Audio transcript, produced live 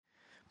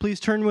Please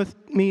turn with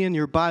me in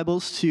your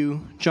Bibles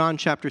to John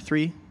chapter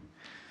 3,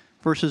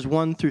 verses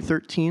 1 through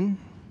 13.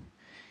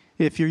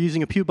 If you're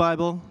using a pew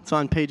Bible, it's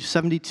on page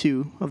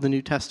 72 of the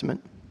New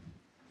Testament.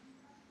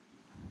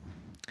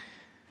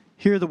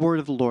 Hear the word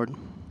of the Lord.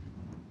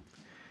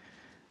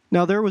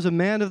 Now there was a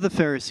man of the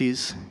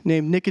Pharisees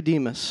named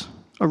Nicodemus,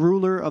 a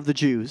ruler of the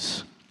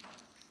Jews.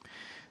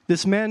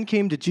 This man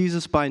came to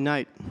Jesus by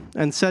night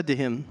and said to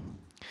him,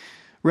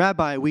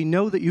 "Rabbi, we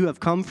know that you have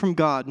come from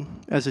God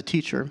as a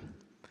teacher.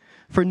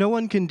 For no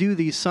one can do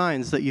these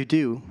signs that you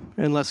do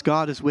unless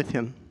God is with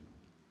him."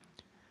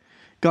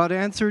 God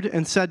answered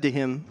and said to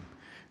him,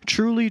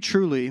 "Truly,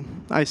 truly,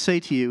 I say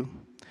to you,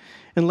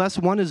 unless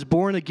one is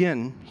born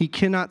again, he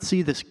cannot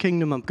see the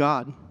kingdom of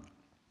God."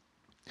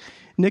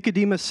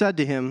 Nicodemus said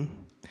to him,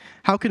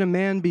 "How can a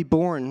man be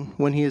born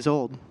when he is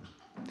old?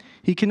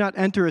 He cannot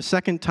enter a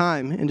second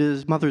time into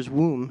his mother's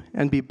womb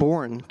and be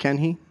born, can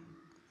he?"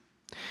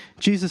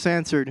 Jesus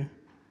answered,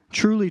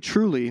 "Truly,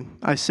 truly,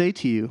 I say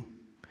to you,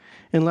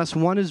 unless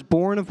one is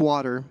born of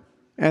water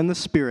and the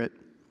Spirit,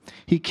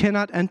 he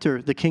cannot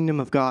enter the kingdom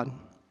of God.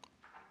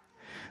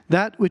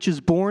 That which is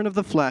born of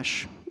the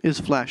flesh is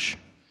flesh,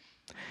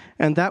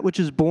 and that which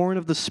is born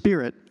of the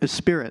Spirit is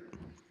spirit.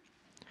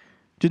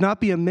 Do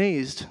not be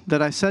amazed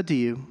that I said to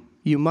you,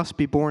 you must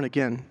be born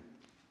again.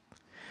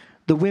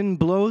 The wind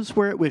blows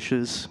where it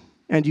wishes,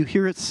 and you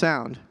hear its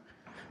sound,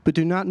 but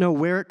do not know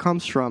where it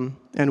comes from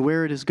and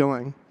where it is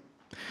going.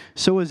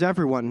 So is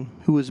everyone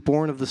who is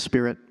born of the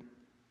Spirit."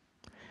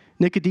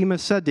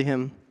 Nicodemus said to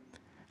him,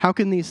 "How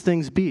can these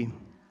things be?"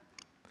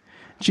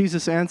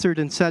 Jesus answered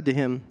and said to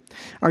him,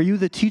 "Are you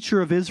the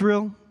teacher of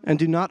Israel and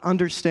do not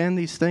understand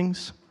these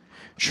things?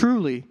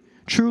 Truly,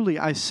 truly,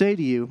 I say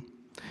to you,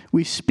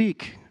 we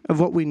speak of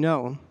what we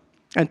know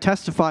and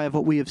testify of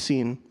what we have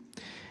seen,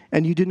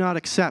 and you do not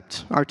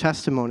accept our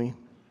testimony.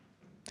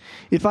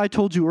 If I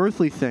told you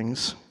earthly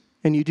things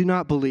and you do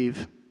not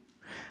believe,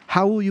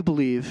 how will you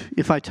believe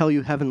if I tell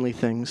you heavenly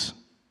things?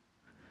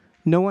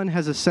 No one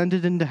has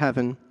ascended into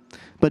heaven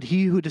but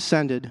he who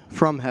descended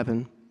from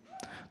heaven,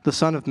 the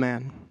Son of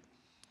Man."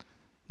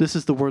 This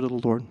is the word of the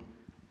Lord.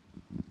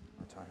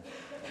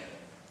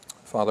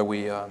 Father,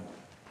 we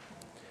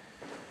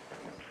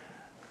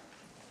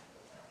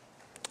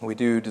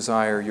do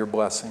desire your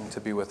blessing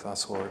to be with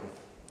us, Lord.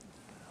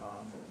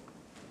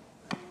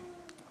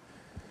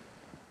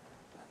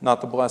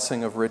 Not the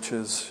blessing of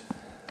riches,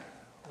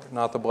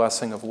 not the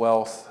blessing of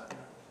wealth,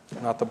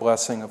 not the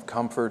blessing of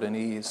comfort and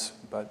ease,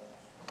 but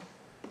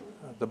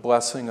the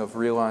blessing of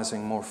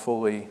realizing more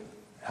fully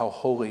how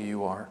holy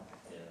you are.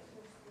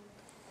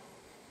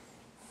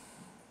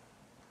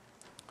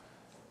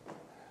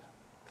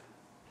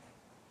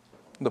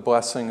 The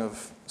blessing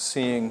of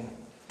seeing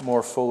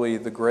more fully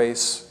the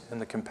grace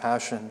and the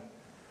compassion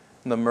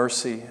and the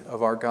mercy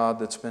of our God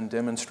that's been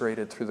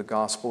demonstrated through the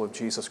gospel of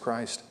Jesus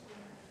Christ.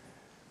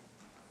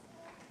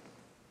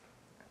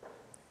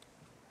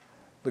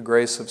 The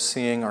grace of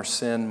seeing our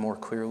sin more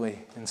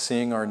clearly and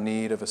seeing our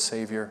need of a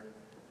Savior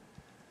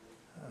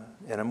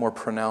in a more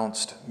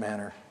pronounced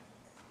manner.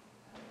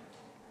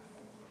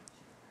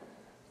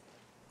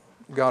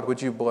 God,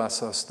 would you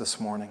bless us this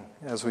morning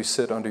as we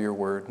sit under your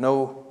word?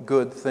 No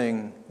good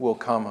thing will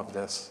come of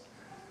this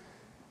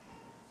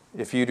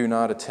if you do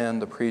not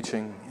attend the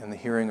preaching and the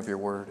hearing of your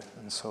word.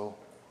 And so,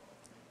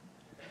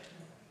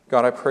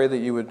 God, I pray that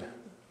you would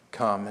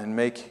come and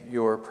make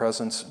your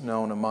presence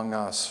known among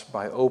us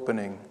by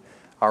opening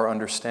our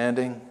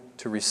understanding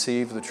to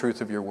receive the truth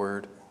of your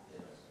word,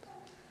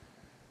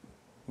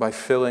 by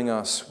filling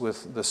us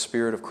with the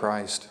Spirit of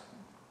Christ,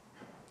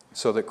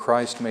 so that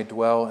Christ may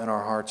dwell in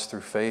our hearts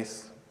through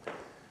faith,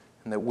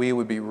 and that we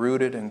would be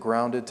rooted and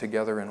grounded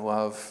together in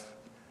love.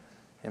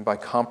 And by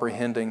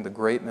comprehending the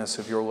greatness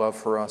of your love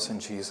for us in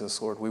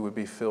Jesus, Lord, we would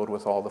be filled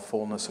with all the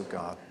fullness of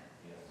God.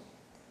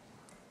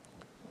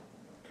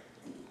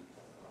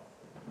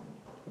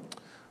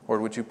 Lord,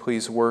 would you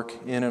please work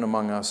in and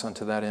among us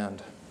unto that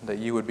end, that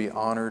you would be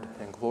honored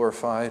and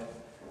glorified,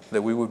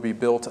 that we would be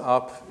built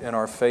up in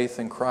our faith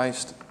in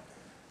Christ,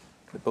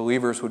 that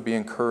believers would be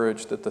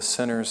encouraged, that the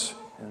sinners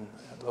and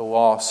the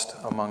lost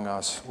among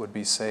us would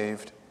be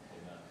saved.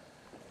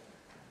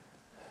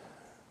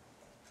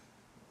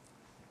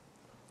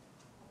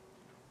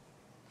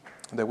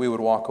 That we would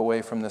walk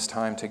away from this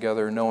time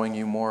together knowing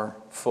you more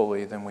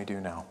fully than we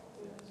do now.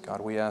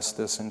 God, we ask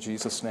this in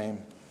Jesus'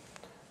 name.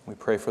 We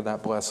pray for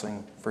that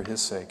blessing for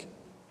his sake.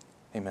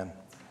 Amen.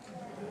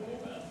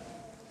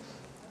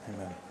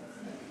 Amen.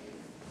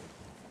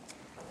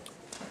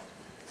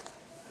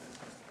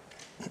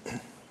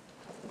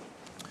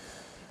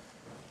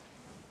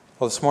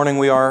 Well, this morning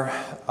we are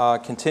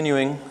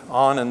continuing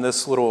on in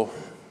this little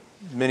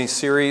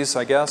mini-series,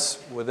 I guess,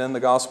 within the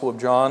Gospel of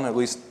John, at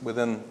least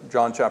within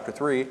John chapter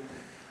 3,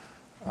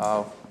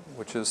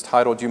 which is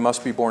titled, "You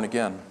Must Be Born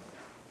Again."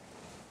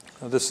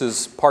 This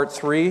is part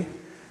 3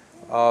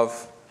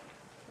 of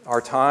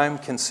our time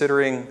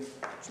considering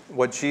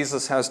what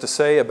Jesus has to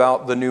say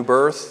about the new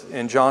birth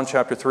in John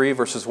chapter 3,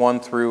 verses 1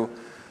 through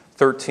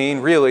 13.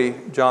 Really,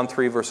 John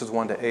 3, verses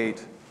 1 to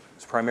 8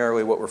 is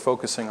primarily what we're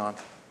focusing on.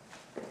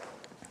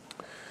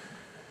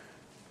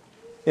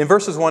 In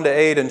verses 1 to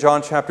 8 in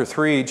John chapter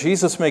 3,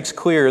 Jesus makes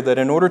clear that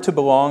in order to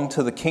belong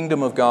to the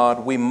kingdom of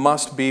God, we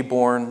must be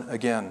born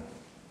again.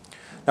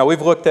 Now,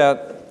 we've looked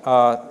at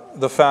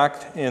the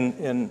fact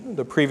in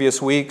the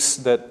previous weeks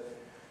that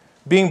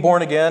being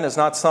born again is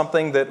not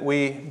something that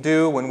we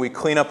do when we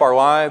clean up our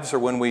lives or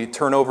when we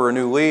turn over a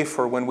new leaf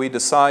or when we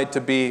decide to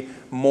be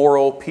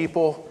moral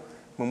people,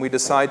 when we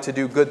decide to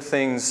do good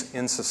things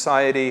in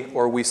society,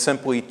 or we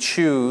simply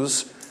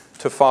choose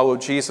to follow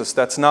Jesus.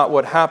 That's not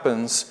what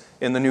happens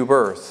in the new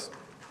birth.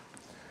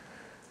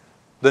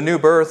 The new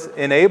birth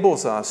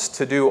enables us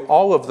to do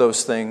all of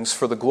those things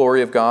for the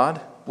glory of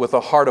God with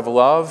a heart of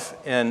love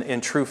and in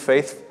true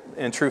faith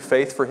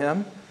for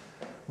Him.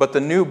 But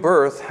the new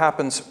birth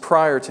happens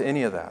prior to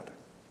any of that.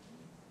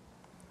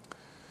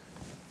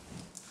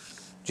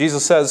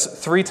 Jesus says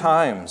 3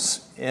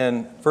 times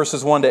in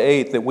verses 1 to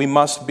 8 that we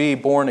must be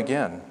born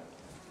again.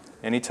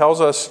 And He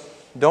tells us,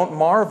 "Don't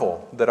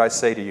marvel that I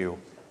say to you,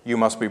 you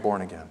must be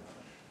born again."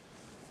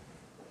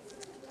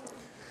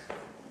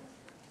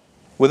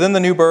 Within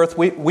the new birth,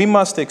 we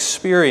must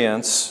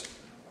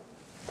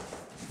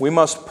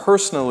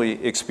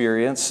personally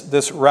experience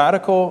this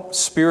radical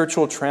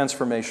spiritual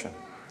transformation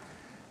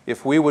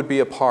if we would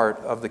be a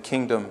part of the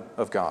kingdom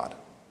of God.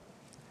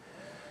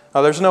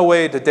 Now, there's no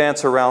way to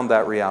dance around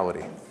that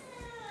reality.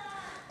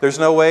 There's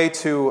no way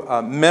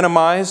to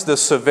minimize the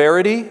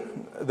severity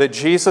that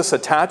Jesus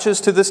attaches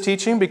to this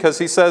teaching, because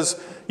He says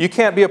you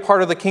can't be a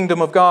part of the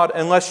kingdom of God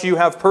unless you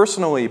have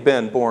personally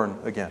been born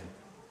again.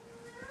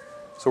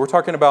 So we're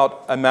talking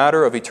about a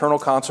matter of eternal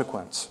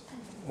consequence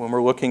when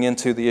we're looking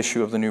into the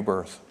issue of the new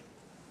birth.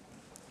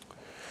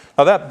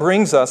 Now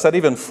that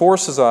even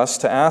forces us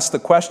to ask the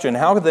question,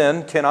 how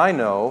then can I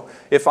know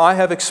if I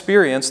have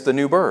experienced the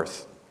new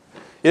birth?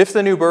 If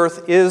the new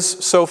birth is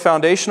so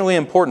foundationally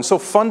important, so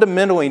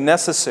fundamentally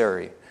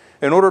necessary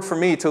in order for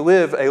me to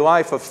live a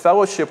life of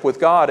fellowship with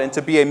God and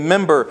to be a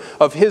member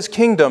of His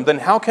kingdom, then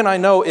how can I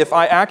know if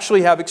I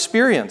actually have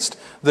experienced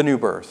the new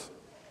birth?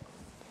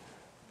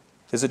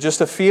 Is it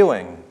just a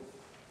feeling?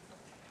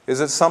 Is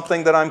it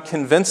something that I'm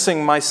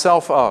convincing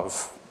myself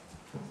of?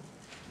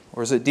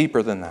 Or is it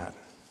deeper than that?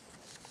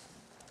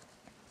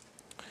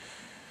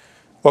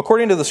 Well,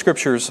 according to the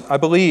Scriptures, I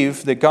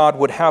believe that God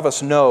would have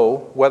us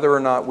know whether or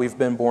not we've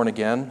been born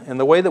again. And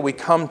the way that we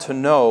come to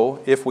know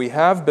if we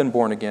have been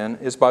born again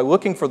is by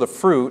looking for the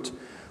fruit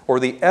or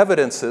the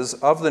evidences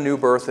of the new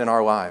birth in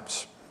our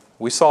lives.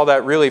 We saw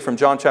that really from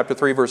John chapter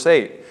 3, verse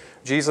 8.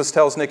 Jesus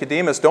tells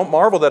Nicodemus, "Don't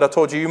marvel that I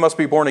told you must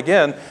be born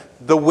again.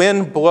 The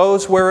wind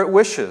blows where it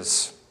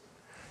wishes.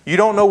 You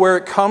don't know where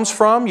it comes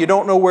from, you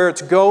don't know where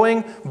it's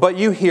going, but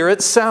you hear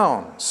its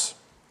sounds.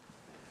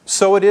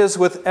 So it is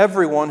with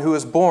everyone who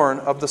is born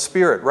of the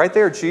Spirit." Right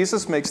there,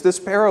 Jesus makes this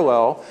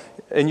parallel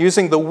and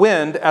using the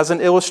wind as an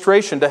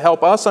illustration to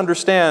help us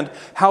understand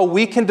how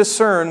we can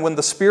discern when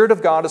the Spirit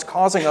of God is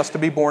causing us to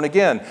be born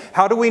again.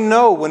 How do we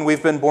know when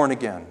we've been born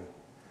again?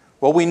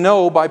 Well, we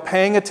know by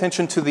paying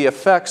attention to the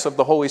effects of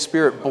the Holy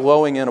Spirit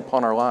blowing in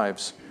upon our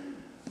lives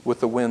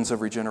with the winds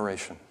of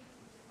regeneration,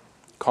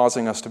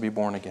 causing us to be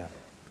born again.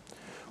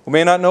 We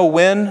may not know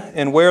when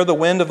and where the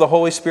wind of the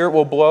Holy Spirit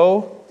will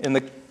blow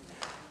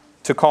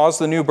to cause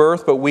the new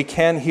birth, but we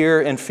can hear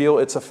and feel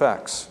its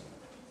effects.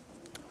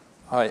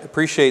 I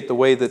appreciate the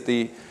way that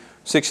the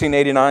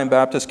 1689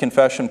 Baptist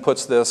Confession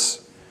puts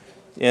this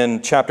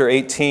in chapter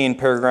 18,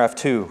 paragraph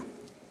 2.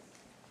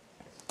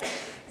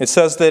 It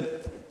says that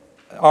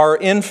our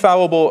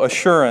infallible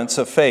assurance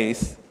of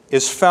faith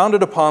is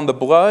founded upon the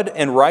blood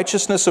and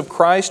righteousness of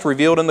Christ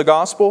revealed in the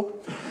gospel,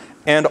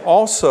 and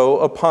also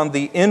upon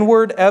the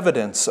inward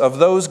evidence of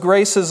those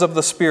graces of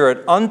the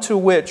Spirit unto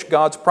which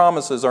God's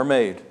promises are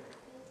made.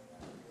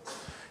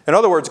 In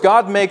other words,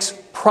 God makes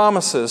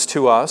promises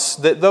to us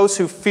that those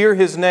who fear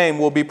His name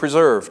will be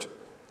preserved.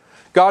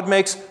 God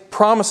makes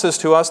promises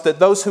to us that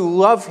those who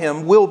love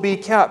Him will be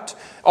kept.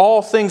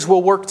 All things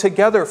will work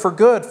together for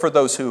good for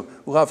those who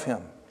love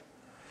Him.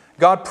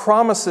 God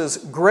promises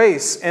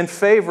grace and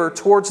favor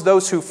towards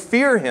those who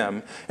fear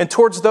Him and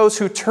towards those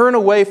who turn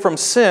away from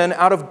sin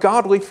out of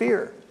godly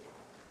fear.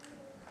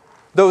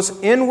 Those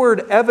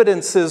inward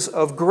evidences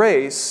of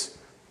grace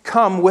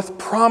come with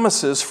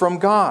promises from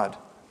God.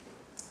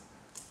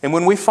 And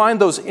when we find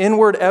those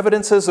inward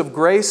evidences of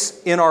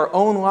grace in our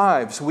own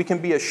lives, we can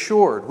be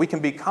assured, we can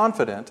be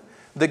confident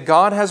that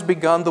God has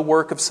begun the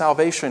work of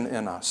salvation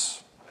in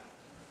us.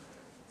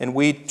 And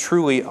we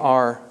truly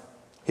are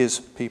His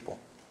people.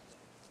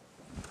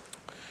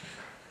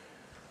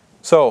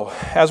 So,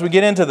 as we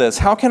get into this,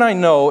 how can I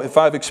know if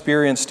I've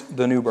experienced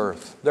the new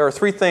birth? There are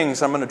 3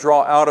 things I'm going to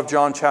draw out of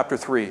John chapter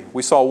 3.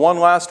 We saw 1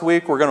 last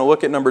week. We're going to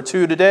look at number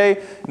 2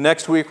 today.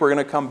 Next week, we're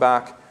going to come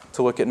back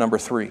to look at number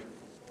 3.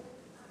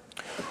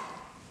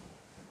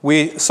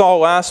 We saw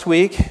last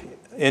week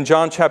in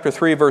John chapter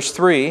 3, verse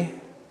 3,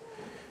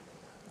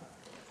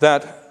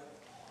 that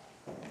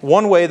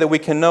one way that we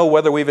can know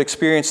whether we've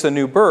experienced the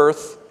new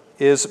birth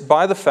is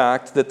by the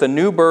fact that the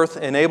new birth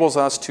enables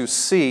us to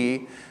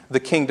see the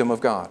kingdom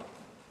of God.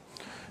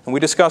 And we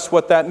discussed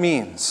what that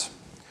means.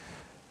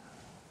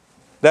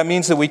 That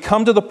means that we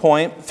come to the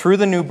point through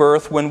the new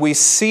birth when we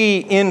see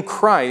in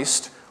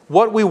Christ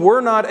what we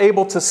were not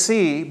able to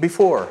see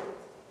before.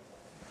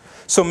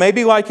 So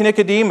maybe like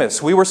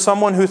Nicodemus, we were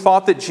someone who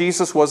thought that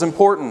Jesus was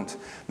important.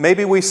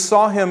 Maybe we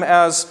saw him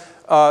as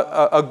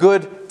a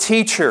good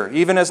teacher,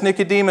 even as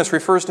Nicodemus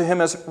refers to him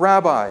as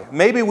rabbi.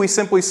 Maybe we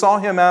simply saw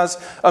him as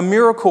a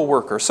miracle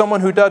worker,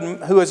 someone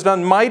who has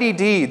done mighty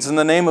deeds in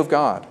the name of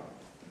God.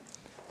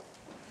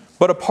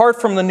 But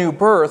apart from the new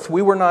birth,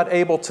 we were not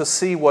able to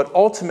see what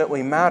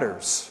ultimately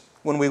matters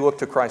when we look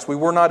to Christ. We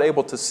were not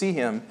able to see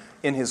him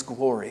in his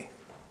glory.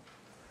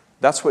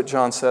 That's what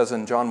John says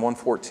in John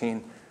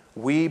 1:14.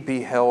 We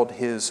beheld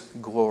his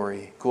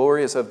glory.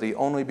 Glory is of the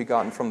only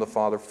begotten from the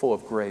Father, full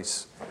of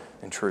grace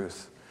and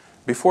truth.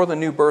 Before the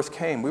new birth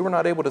came, we were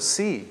not able to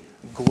see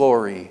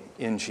glory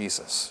in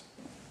Jesus.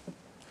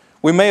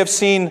 We may have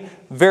seen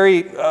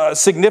very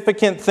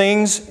significant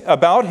things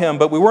about him,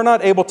 but we were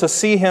not able to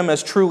see him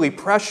as truly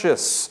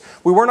precious.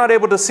 We were not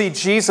able to see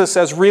Jesus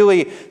as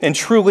really and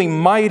truly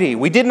mighty.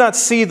 We did not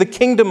see the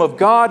kingdom of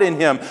God in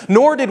him,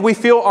 nor did we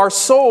feel our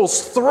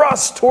souls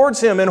thrust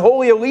towards him in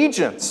holy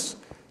allegiance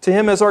to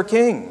him as our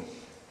King.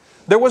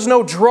 There was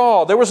no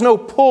draw, there was no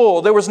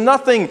pull, there was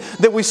nothing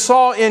that we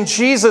saw in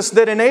Jesus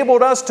that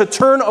enabled us to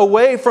turn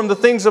away from the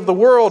things of the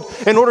world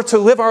in order to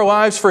live our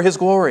lives for his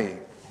glory.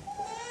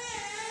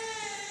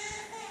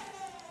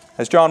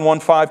 As John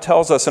 1:5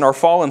 tells us, in our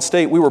fallen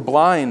state, we were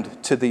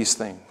blind to these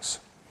things.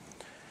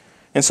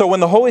 And so when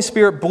the Holy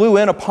Spirit blew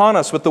in upon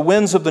us with the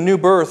winds of the new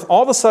birth,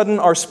 all of a sudden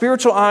our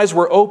spiritual eyes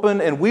were open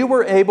and we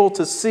were enabled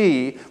to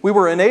see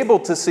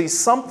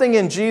something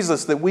in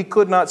Jesus that we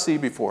could not see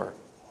before.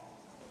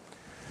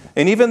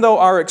 And even though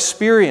our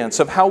experience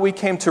of how we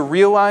came to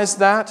realize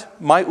that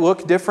might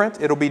look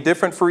different, it'll be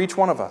different for each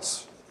one of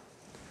us.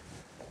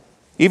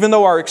 Even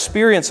though our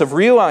experience of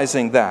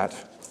realizing that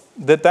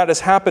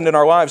has happened in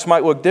our lives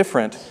might look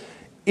different,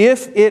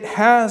 if it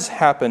has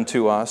happened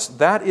to us,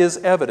 that is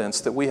evidence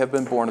that we have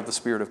been born of the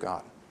Spirit of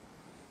God.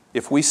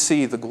 If we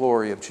see the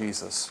glory of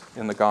Jesus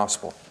in the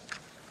gospel.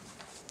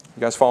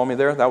 You guys follow me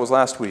there? That was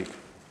last week.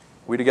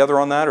 We together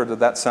on that, or did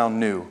that sound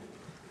new?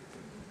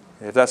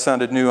 If that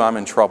sounded new, I'm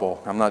in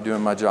trouble. I'm not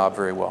doing my job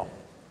very well.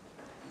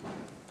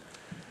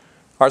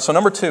 All right, so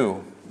number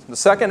 2, the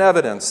second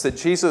evidence that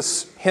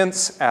Jesus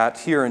hints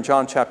at here in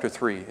John chapter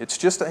 3. It's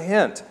just a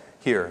hint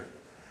here.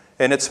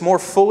 And it's more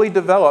fully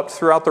developed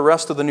throughout the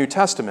rest of the New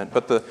Testament.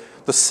 But the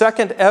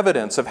second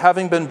evidence of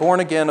having been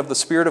born again of the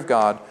Spirit of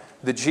God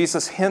that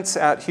Jesus hints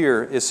at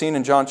here is seen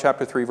in John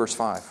chapter 3, verse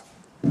 5.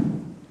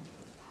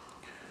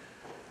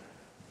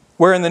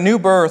 Where in the new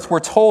birth, we're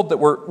told that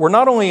we're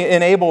not only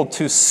enabled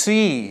to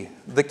see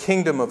the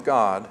kingdom of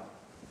God,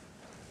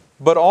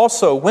 but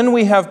also when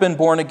we have been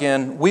born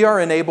again, we are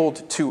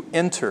enabled to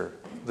enter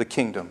the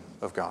kingdom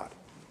of God.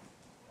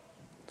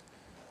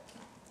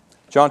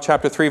 John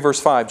chapter 3, verse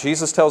 5,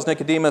 Jesus tells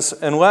Nicodemus,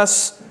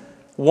 unless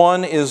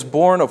one is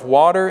born of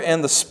water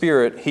and the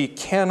Spirit, he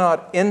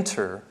cannot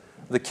enter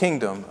the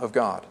kingdom of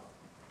God.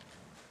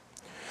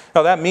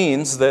 Now that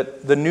means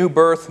that the new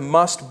birth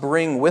must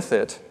bring with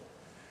it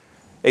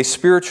a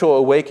spiritual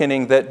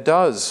awakening that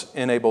does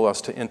enable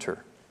us to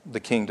enter the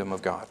kingdom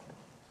of God.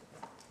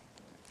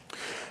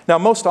 Now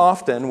most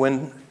often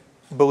when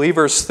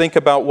believers think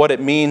about what it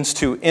means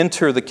to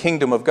enter the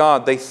kingdom of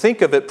God, they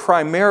think of it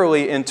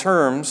primarily in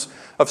terms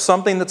of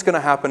something that's going to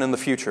happen in the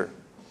future,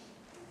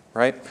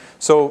 right?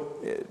 So,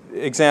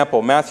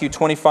 example, Matthew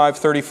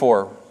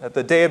 25:34. At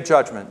the day of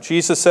judgment,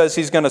 Jesus says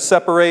he's going to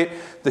separate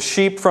the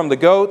sheep from the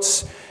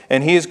goats,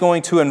 and he is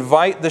going to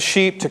invite the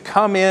sheep to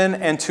come in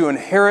and to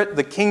inherit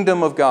the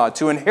kingdom of God,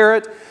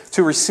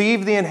 to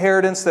receive the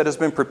inheritance that has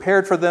been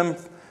prepared for them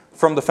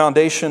from the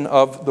foundation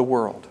of the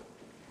world.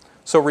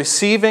 So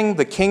receiving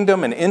the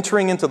kingdom and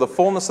entering into the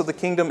fullness of the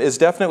kingdom is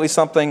definitely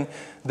something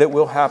that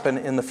will happen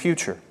in the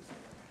future.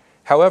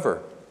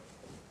 However,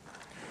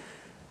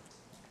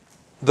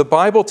 the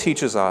Bible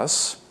teaches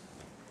us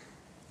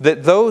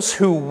that those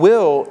who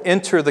will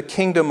enter the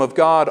kingdom of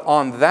God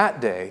on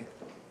that day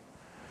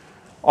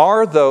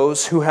are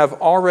those who have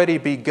already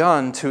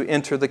begun to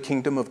enter the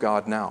kingdom of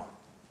God now.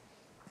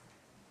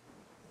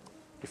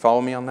 You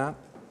follow me on that?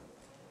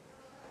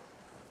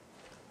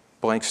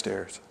 Blank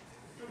stares.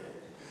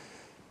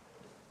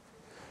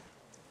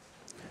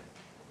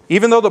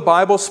 Even though the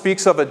Bible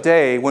speaks of a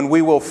day when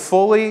we will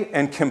fully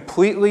and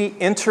completely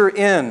enter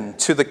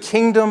into the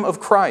kingdom of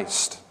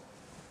Christ,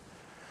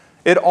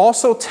 it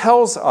also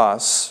tells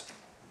us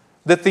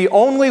that the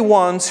only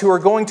ones who are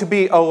going to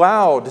be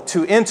allowed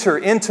to enter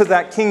into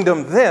that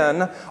kingdom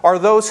then are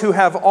those who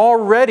have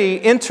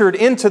already entered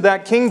into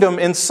that kingdom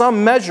in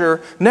some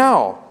measure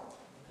now.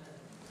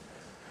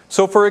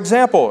 So for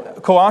example,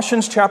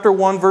 Colossians chapter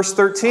 1 verse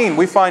 13,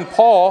 we find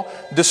Paul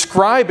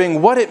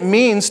describing what it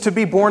means to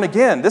be born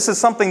again. This is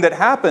something that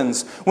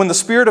happens when the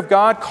Spirit of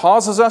God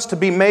causes us to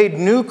be made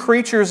new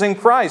creatures in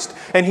Christ.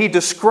 And he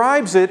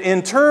describes it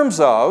in terms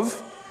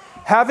of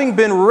having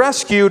been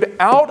rescued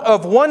out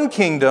of one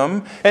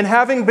kingdom and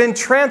having been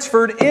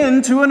transferred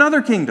into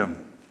another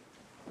kingdom.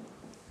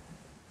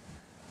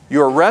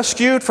 You are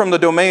rescued from the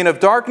domain of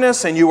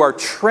darkness and you are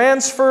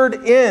transferred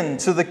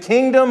into the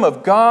kingdom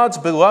of God's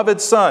beloved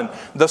Son,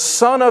 the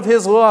Son of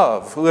His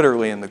love,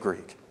 literally in the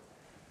Greek.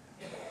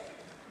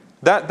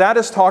 That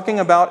is talking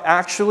about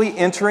actually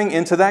entering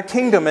into that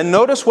kingdom. And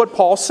notice what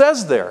Paul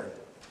says there.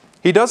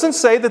 He doesn't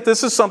say that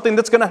this is something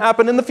that's going to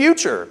happen in the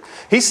future.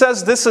 He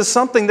says this is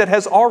something that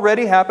has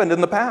already happened in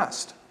the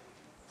past.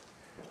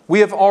 We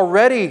have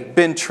already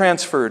been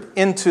transferred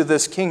into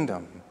this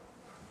kingdom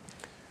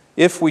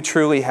if we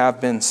truly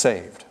have been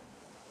saved.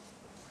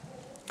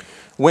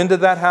 When did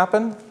that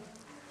happen?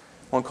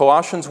 Well, in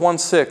Colossians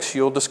 1:6,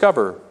 you'll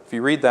discover, if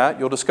you read that,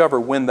 you'll discover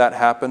when that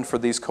happened for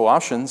these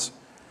Colossians.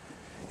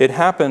 It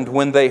happened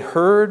when they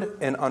heard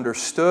and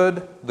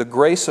understood the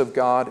grace of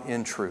God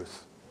in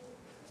truth.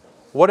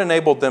 What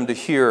enabled them to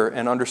hear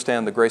and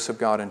understand the grace of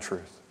God in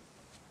truth?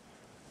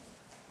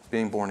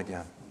 Being born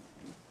again.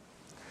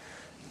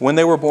 When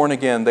they were born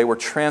again, they were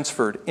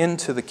transferred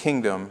into the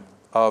kingdom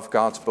of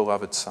God's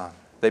beloved Son.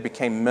 They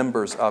became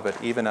members of it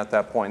even at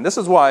that point. This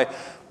is why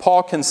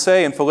Paul can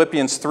say in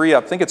Philippians 3,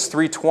 I think it's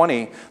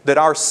 3:20, that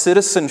our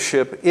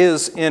citizenship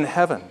is in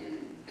heaven,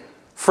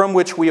 from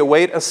which we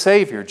await a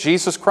Savior,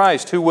 Jesus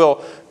Christ, who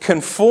will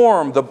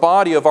conform the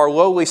body of our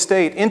lowly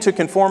state into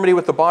conformity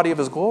with the body of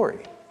His glory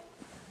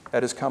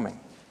at His coming.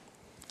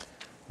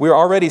 We are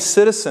already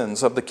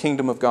citizens of the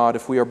kingdom of God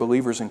if we are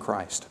believers in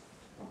Christ.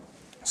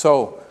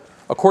 So,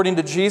 according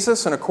to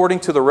Jesus and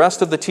according to the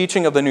rest of the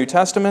teaching of the New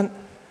Testament,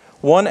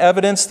 one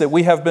evidence that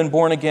we have been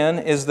born again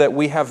is that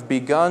we have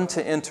begun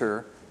to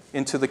enter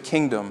into the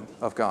kingdom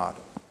of God.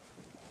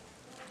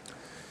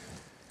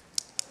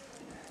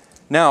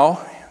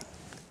 Now,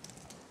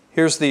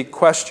 here's the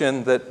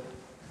question that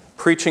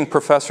preaching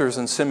professors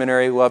in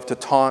seminary love to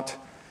taunt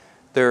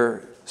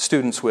their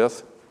students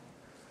with.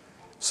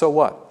 So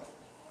what?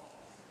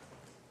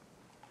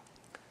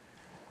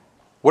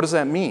 What does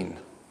that mean?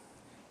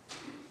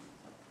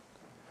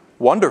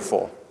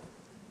 Wonderful.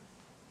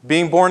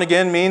 Being born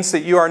again means that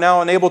you are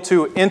now enabled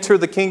to enter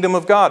the kingdom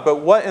of God. But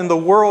what in the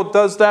world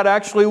does that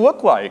actually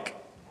look like?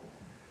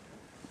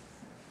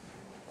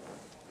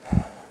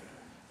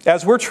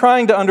 As we're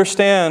trying to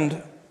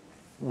understand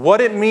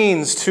what it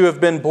means to have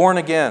been born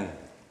again,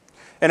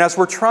 and as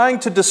we're trying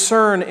to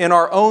discern in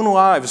our own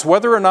lives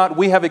whether or not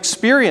we have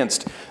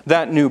experienced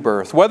that new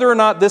birth, whether or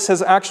not this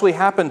has actually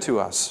happened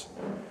to us,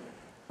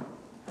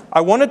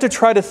 I wanted to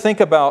try to think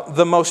about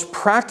the most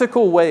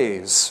practical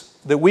ways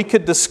that we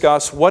could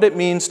discuss what it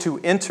means to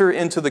enter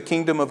into the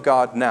kingdom of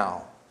God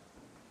now.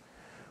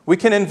 We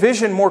can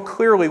envision more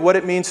clearly what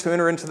it means to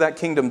enter into that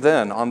kingdom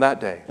then, on that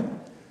day.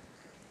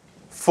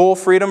 Full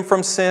freedom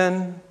from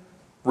sin,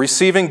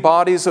 receiving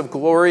bodies of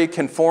glory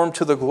conformed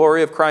to the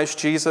glory of Christ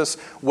Jesus,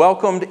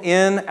 welcomed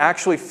in,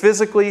 actually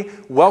physically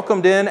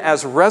welcomed in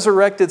as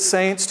resurrected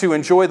saints to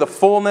enjoy the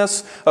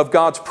fullness of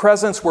God's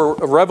presence, where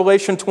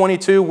Revelation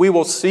 22, we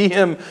will see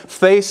Him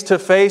face to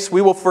face.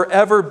 We will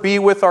forever be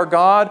with our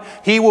God.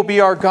 He will be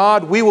our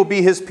God. We will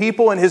be His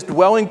people, and His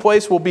dwelling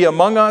place will be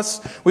among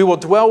us. We will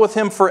dwell with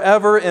Him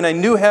forever in a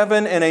new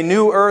heaven and a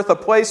new earth, a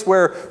place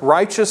where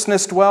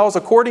righteousness dwells.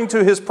 According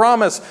to His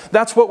promise,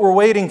 that's what we're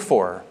waiting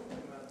for.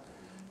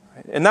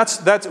 And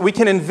that's we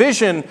can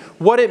envision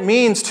what it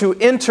means to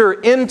enter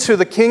into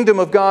the kingdom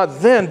of God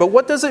then. But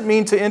what does it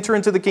mean to enter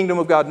into the kingdom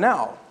of God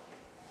now?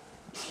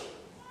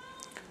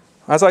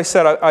 As I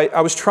said, I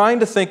was trying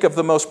to think of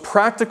the most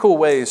practical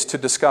ways to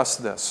discuss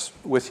this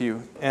with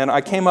you. And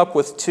I came up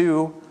with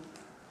two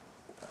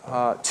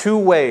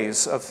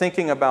ways of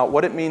thinking about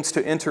what it means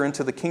to enter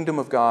into the kingdom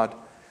of God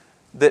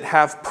that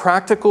have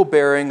practical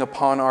bearing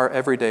upon our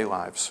everyday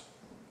lives.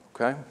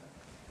 Okay?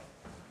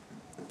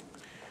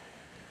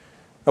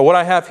 Now, what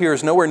I have here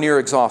is nowhere near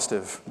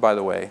exhaustive, by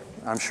the way.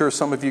 I'm sure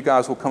some of you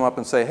guys will come up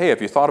and say, hey,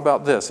 have you thought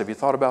about this? Have you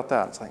thought about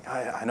that? It's like,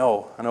 I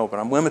know, but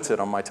I'm limited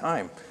on my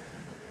time.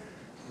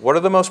 What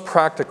are the most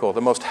practical, the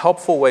most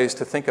helpful ways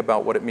to think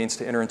about what it means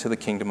to enter into the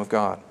kingdom of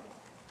God?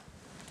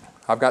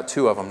 I've got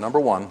two of them. Number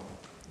one,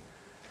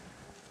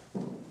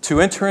 to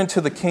enter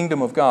into the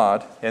kingdom of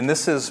God, and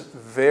this is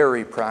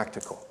very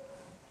practical.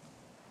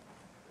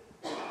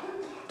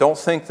 Don't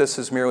think this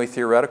is merely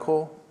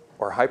theoretical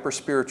or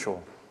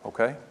hyper-spiritual,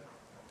 okay?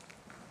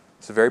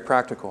 It's very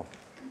practical.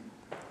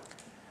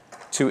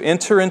 To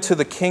enter into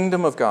the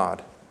kingdom of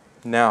God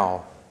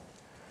now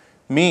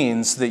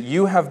means that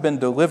you have been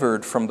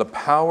delivered from the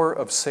power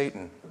of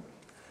Satan,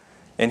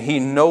 and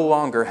he no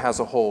longer has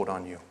a hold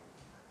on you.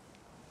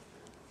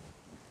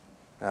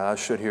 Now, I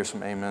should hear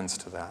some amens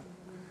to that.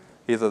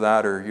 Either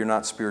that or you're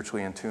not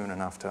spiritually in tune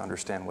enough to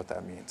understand what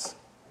that means.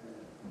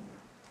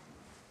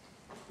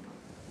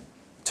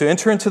 To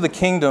enter into the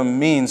kingdom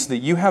means that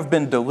you have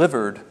been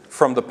delivered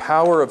from the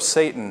power of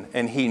Satan,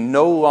 and he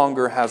no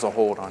longer has a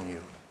hold on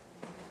you.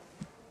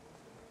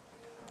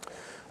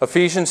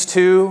 Ephesians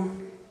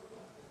 2,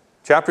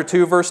 chapter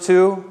 2, verse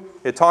 2,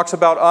 it talks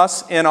about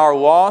us in our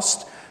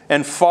lost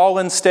and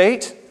fallen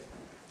state.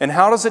 And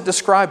how does it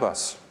describe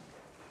us?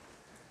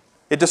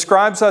 It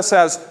describes us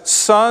as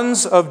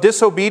sons of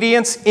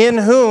disobedience, in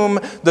whom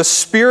the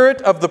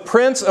spirit of the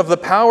prince of the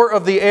power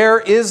of the air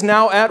is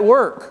now at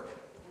work.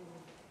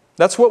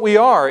 That's what we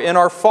are in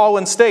our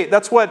fallen state.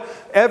 That's what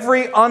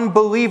every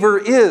unbeliever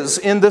is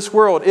in this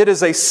world. It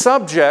is a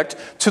subject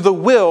to the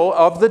will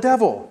of the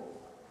devil.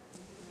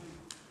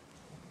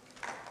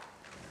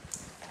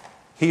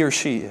 He or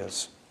she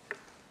is.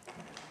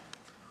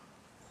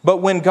 But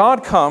when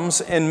God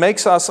comes and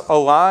makes us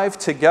alive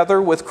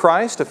together with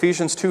Christ,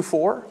 Ephesians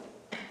 2:4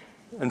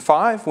 and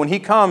 5, when He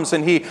comes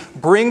and He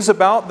brings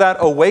about that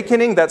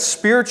awakening, that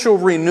spiritual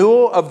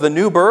renewal of the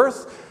new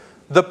birth,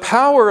 the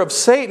power of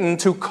Satan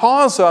to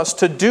cause us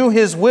to do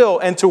his will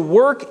and to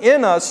work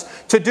in us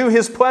to do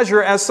his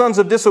pleasure as sons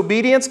of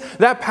disobedience,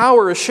 that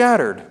power is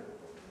shattered.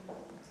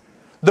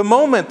 The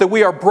moment that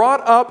we are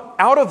brought up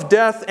out of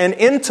death and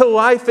into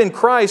life in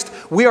Christ,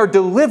 we are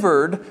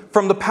delivered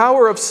from the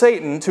power of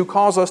Satan to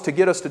cause us to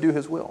get us to do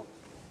his will.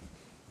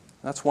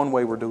 That's one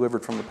way we're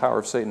delivered from the power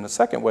of Satan. The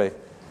second way,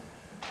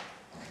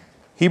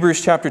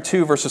 Hebrews chapter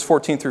 2, verses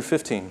 14 through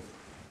 15.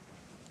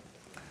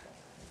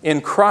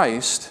 In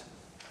Christ,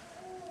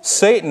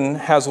 Satan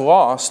has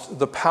lost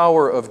the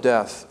power of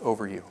death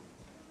over you.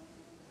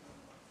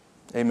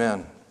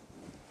 Amen.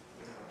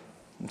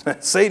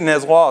 Satan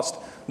has lost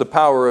the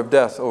power of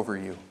death over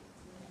you.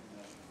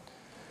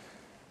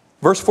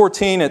 Verse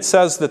 14, it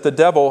says that the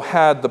devil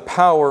had the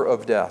power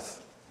of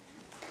death.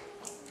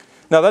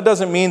 Now, that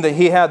doesn't mean that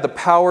he had the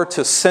power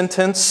to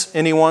sentence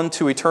anyone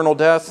to eternal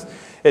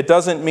death. It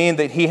doesn't mean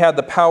that he had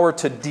the power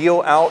to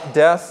deal out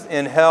death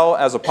in hell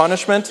as a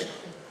punishment.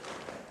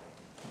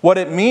 What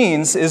it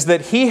means is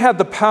that he had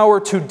the power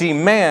to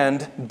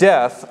demand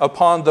death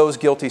upon those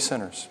guilty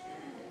sinners.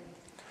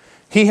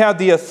 He had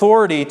the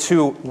authority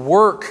to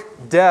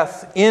work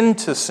death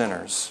into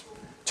sinners,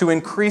 to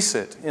increase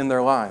it in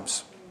their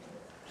lives.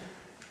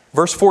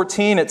 Verse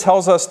 14, it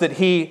tells us that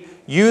he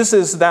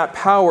uses that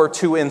power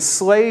to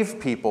enslave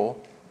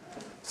people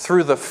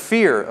through the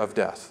fear of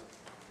death.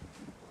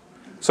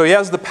 So he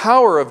has the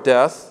power of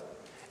death,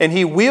 and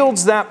he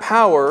wields that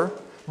power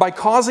by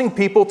causing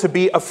people to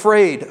be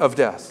afraid of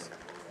death.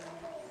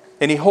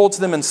 And he holds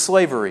them in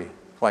slavery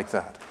like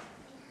that.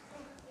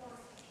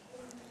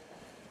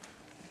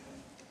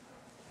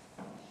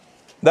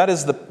 That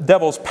is the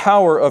devil's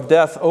power of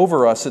death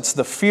over us. It's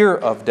the fear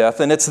of death.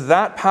 And it's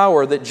that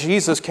power that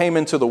Jesus came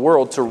into the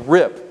world to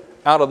rip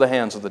out of the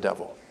hands of the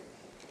devil.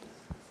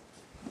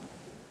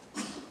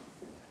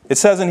 It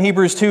says in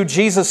Hebrews 2,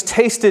 Jesus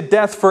tasted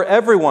death for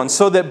everyone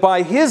so that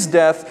by his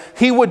death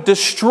he would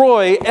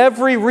destroy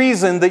every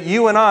reason that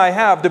you and I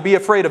have to be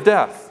afraid of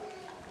death.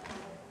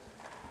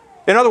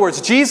 In other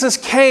words, Jesus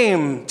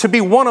came to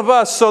be one of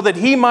us so that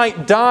he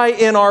might die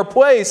in our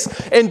place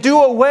and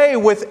do away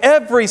with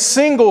every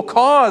single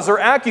cause or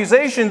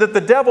accusation that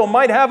the devil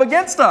might have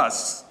against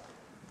us.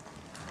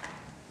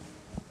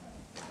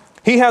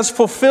 He has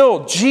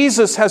fulfilled.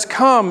 Jesus has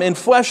come in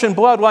flesh and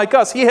blood like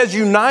us. He has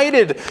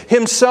united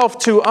himself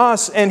to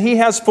us, and he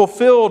has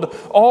fulfilled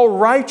all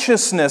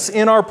righteousness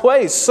in our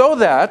place so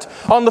that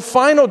on the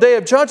final day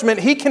of judgment,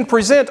 he can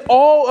present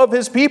all of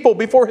his people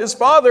before his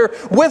Father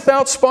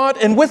without spot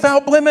and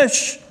without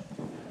blemish.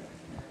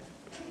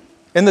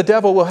 And the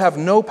devil will have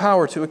no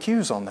power to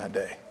accuse on that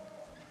day.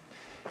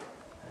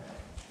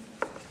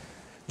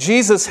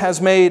 Jesus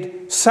has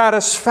made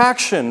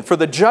satisfaction for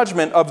the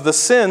judgment of the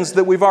sins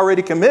that we've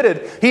already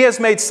committed. He has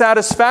made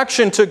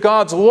satisfaction to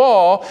God's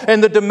law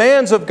and the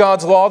demands of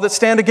God's law that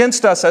stand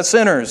against us as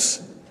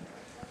sinners.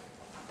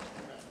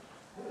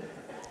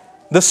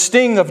 The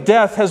sting of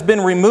death has been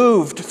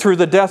removed through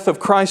the death of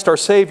Christ our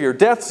Savior.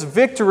 Death's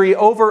victory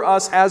over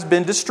us has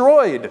been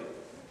destroyed.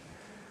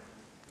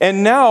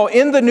 And now,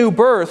 in the new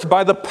birth,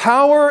 by the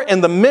power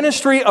and the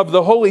ministry of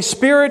the Holy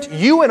Spirit,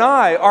 you and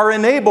I are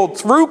enabled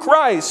through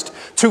Christ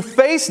to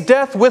face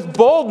death with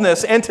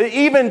boldness and to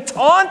even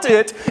taunt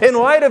it in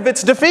light of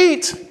its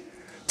defeat.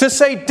 To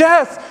say,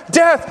 death,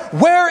 death,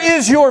 where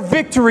is your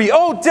victory?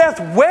 Oh,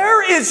 death,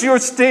 where is your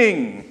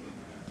sting?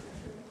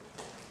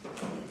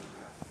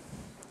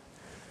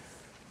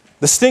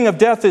 The sting of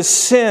death is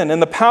sin,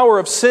 and the power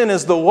of sin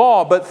is the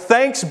law. But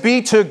thanks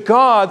be to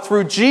God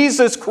through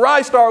Jesus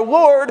Christ our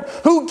Lord,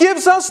 who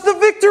gives us the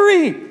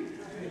victory.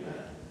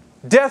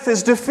 Death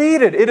is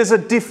defeated. It is a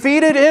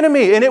defeated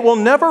enemy, and it will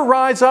never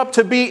rise up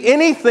to be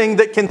anything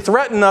that can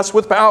threaten us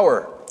with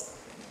power.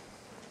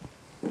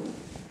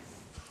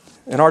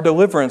 And our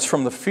deliverance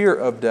from the fear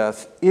of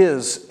death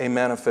is a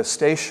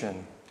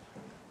manifestation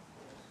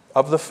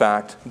of the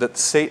fact that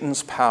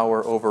Satan's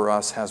power over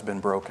us has been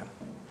broken.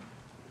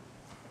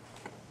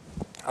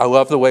 I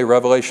love the way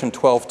Revelation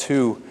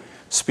 12:2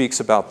 speaks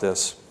about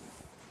this.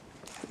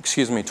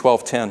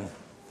 12:10.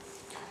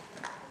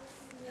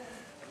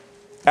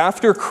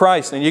 After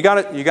Christ, and you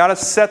got to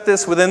set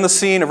this within the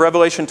scene of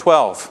Revelation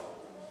 12.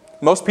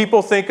 Most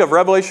people think of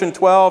Revelation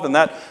 12 and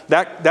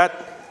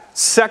that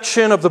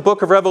section of the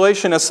book of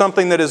Revelation as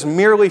something that is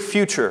merely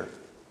future,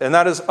 and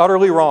that is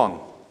utterly wrong.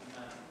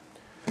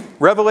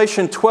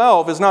 Revelation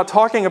 12 is not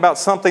talking about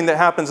something that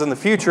happens in the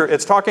future.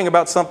 It's talking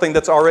about something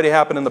that's already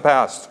happened in the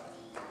past.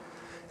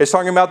 It's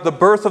talking about the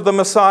birth of the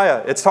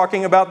Messiah. It's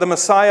talking about the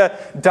Messiah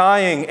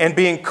dying and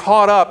being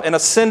caught up and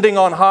ascending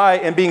on high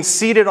and being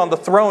seated on the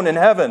throne in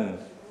heaven.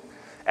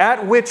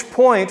 At which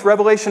point,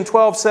 Revelation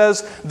 12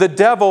 says, the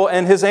devil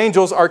and his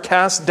angels are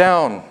cast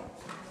down.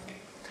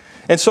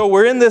 And so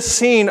we're in this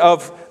scene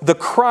of the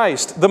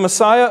Christ, the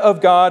Messiah of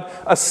God,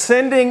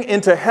 ascending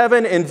into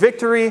heaven in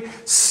victory,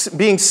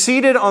 being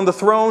seated on the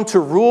throne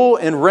to rule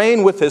and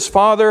reign with his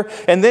Father.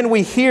 And then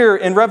we hear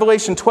in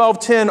Revelation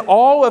 12:10,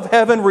 all of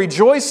heaven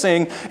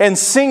rejoicing and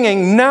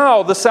singing,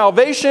 now the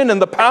salvation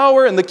and the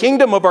power and the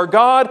kingdom of our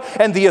God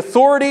and the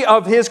authority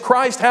of his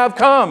Christ have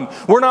come.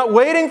 We're not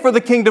waiting for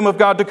the kingdom of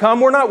God to come.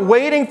 We're not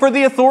waiting for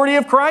the authority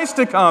of Christ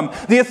to come.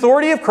 The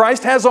authority of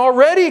Christ has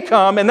already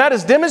come, and that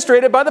is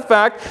demonstrated by the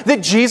fact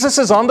that Jesus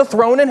is on the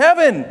throne in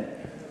heaven.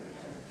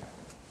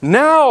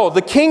 Now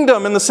the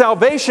kingdom and the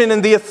salvation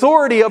and the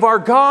authority of our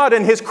God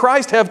and his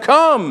Christ have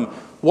come.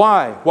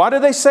 Why? Why do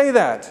they say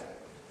that?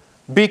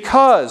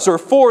 Because, or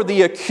for,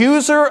 the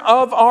accuser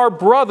of our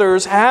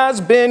brothers has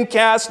been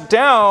cast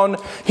down,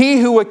 he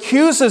who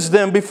accuses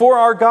them before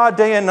our God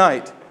day and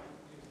night.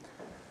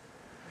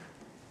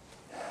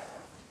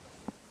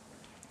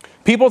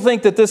 People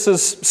think that this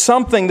is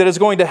something that is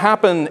going to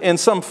happen in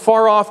some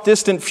far-off,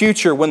 distant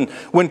future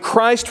when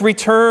Christ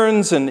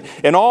returns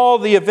and all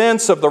the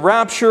events of the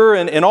rapture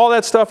and all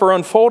that stuff are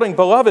unfolding.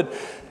 Beloved,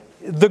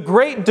 the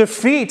great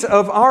defeat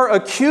of our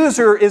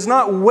accuser is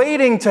not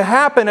waiting to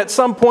happen at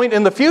some point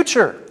in the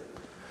future.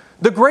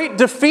 The great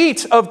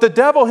defeat of the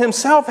devil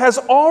himself has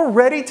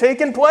already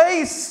taken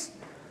place.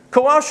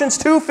 Colossians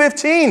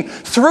 2:15,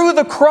 through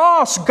the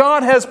cross,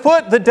 God has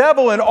put the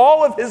devil and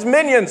all of his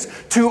minions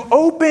to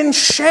open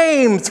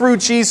shame through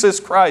Jesus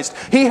Christ.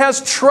 He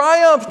has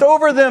triumphed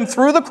over them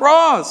through the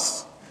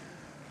cross.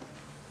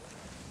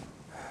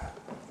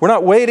 We're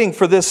not waiting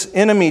for this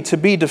enemy to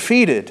be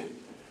defeated.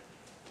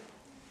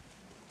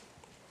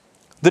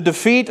 The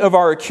defeat of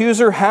our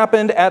accuser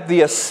happened at the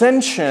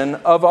ascension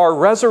of our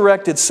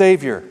resurrected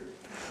Savior.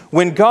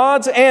 When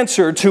God's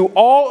answer to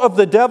all of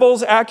the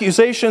devil's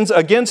accusations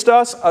against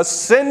us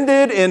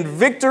ascended in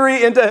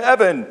victory into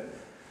heaven,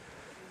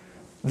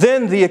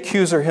 then the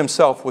accuser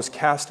himself was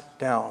cast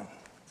down.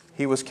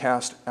 He was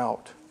cast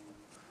out.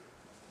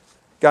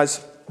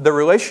 Guys, the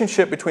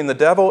relationship between the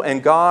devil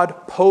and God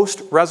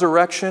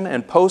post-resurrection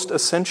and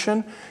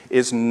post-ascension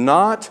is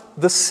not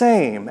the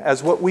same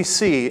as what we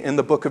see in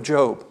the book of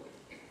Job.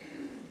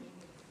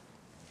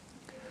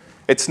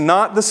 It's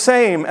not the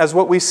same as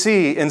what we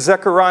see in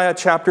Zechariah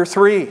chapter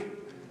 3,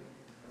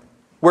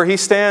 where he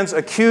stands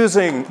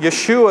accusing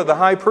Yeshua, the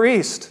high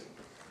priest.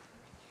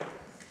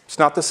 It's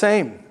not the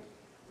same.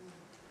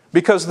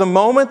 Because the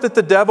moment that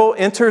the devil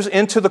enters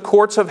into the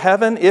courts of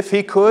heaven, if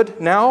he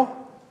could now,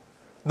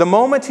 the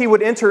moment he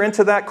would enter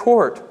into that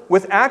court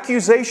with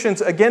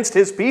accusations against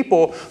his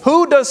people,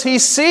 who does he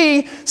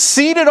see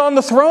seated on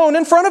the throne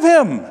in front of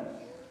him?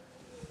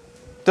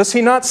 Does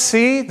he not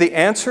see the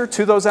answer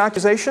to those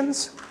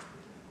accusations?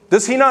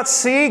 Does he not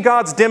see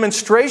God's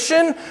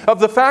demonstration of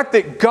the fact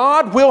that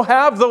God will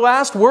have the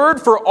last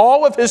word for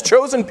all of his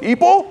chosen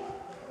people?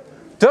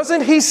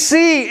 Doesn't he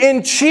see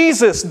in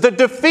Jesus the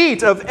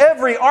defeat of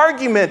every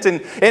argument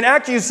and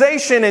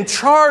accusation and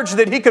charge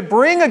that he could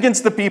bring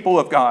against the people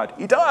of God?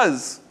 He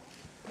does.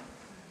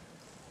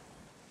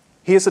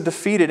 He is a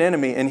defeated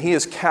enemy, and he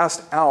is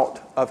cast out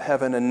of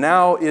heaven, and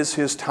now is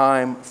his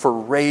time for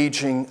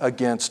raging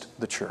against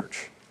the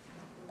church.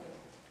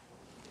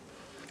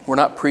 We're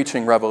not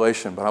preaching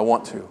Revelation, but I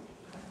want to.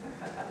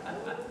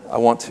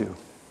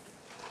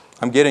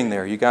 I'm getting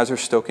there. You guys are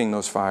stoking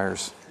those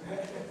fires.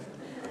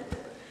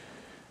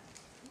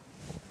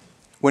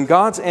 When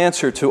God's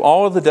answer to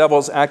all of the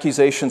devil's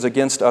accusations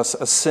against us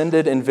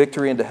ascended in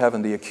victory into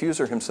heaven, the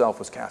accuser himself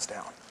was cast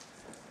down.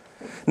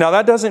 Now,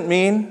 that doesn't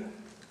mean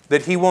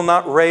that he will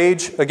not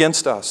rage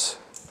against us.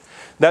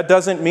 That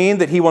doesn't mean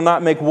that he will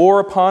not make war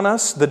upon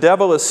us. The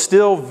devil is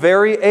still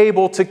very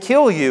able to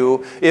kill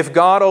you if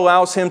God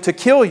allows him to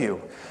kill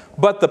you.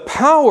 But the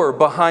power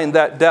behind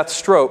that death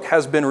stroke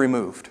has been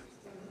removed.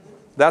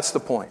 That's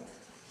the point.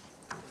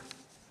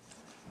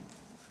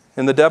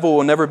 And the devil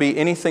will never be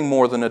anything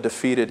more than a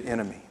defeated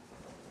enemy.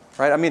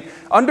 Right? I mean,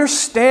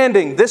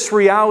 understanding this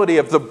reality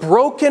of the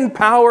broken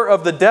power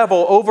of the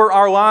devil over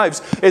our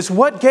lives is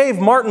what gave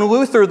Martin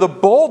Luther the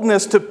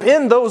boldness to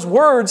pen those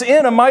words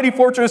in "A Mighty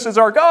Fortress is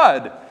Our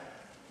God."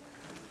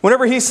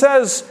 Whenever he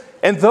says,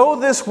 "And though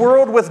this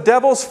world with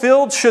devils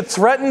filled should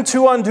threaten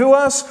to undo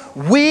us,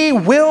 we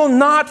will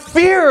not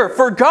fear,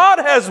 for God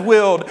has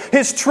willed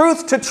his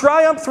truth to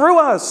triumph through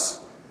us."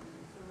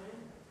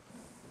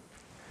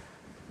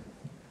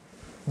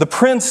 The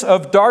prince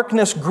of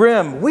darkness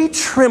grim, we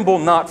tremble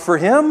not for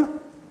him.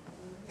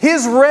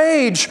 His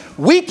rage,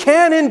 we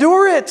can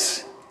endure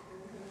it.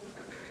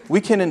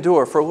 We can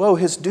endure, for lo,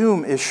 his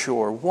doom is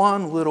sure.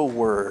 One little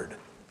word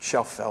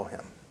shall fell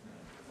him.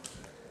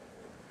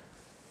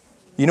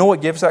 You know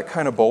what gives that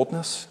kind of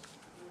boldness?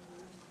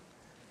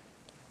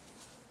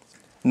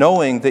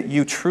 Knowing that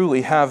you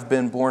truly have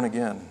been born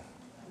again.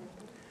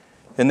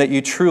 and that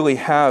you truly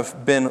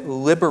have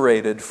been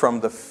liberated from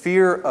the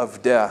fear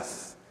of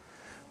death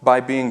by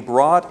being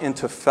brought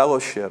into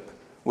fellowship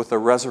with the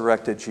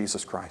resurrected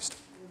Jesus Christ.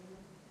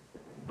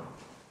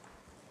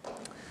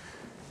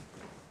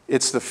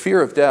 It's the fear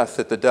of death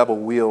that the devil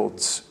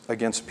wields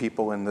against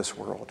people in this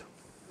world.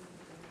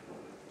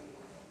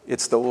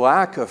 It's the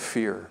lack of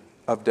fear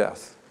of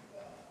death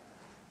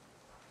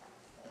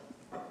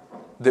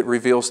that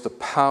reveals the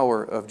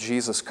power of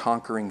Jesus'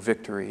 conquering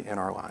victory in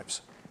our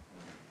lives.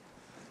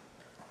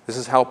 This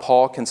is how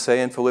Paul can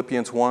say in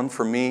Philippians 1,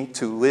 "For me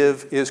to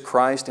live is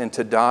Christ, and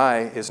to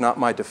die is not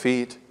my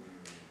defeat."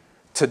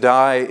 To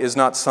die is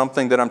not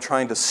something that I'm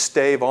trying to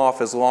stave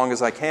off as long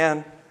as I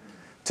can.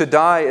 To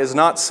die is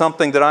not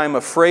something that I'm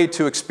afraid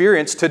to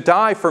experience. To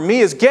die for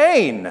me is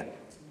gain.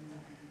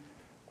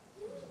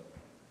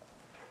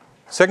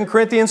 2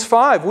 Corinthians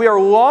 5, we are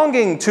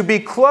longing to be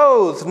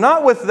clothed,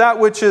 not with that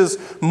which is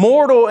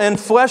mortal and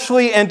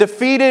fleshly and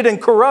defeated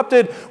and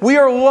corrupted. We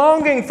are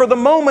longing for the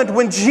moment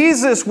when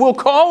Jesus will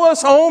call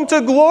us home to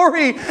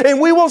glory,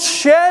 and we will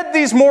shed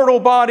these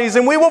mortal bodies,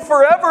 and we will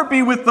forever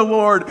be with the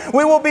Lord.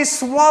 We will be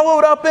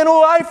swallowed up in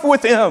life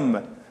with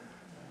Him.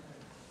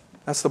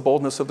 That's the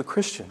boldness of the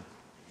Christian.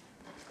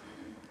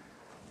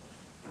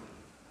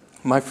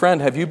 My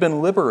friend, have you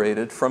been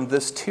liberated from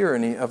this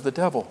tyranny of the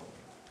devil?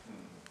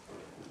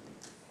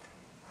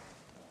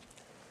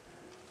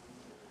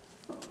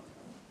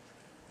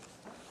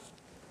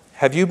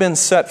 Have you been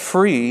set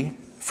free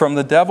from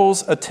the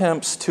devil's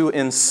attempts to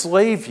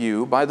enslave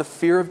you by the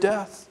fear of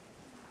death?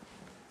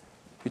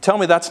 You tell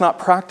me that's not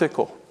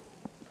practical.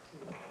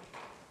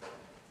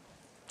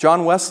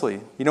 John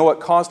Wesley, you know what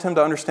caused him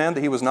to understand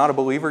that he was not a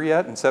believer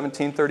yet in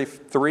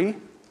 1733? It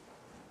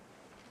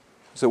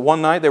was that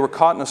one night they were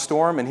caught in a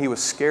storm and he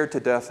was scared to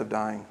death of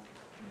dying.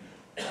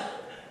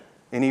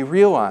 And he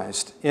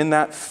realized in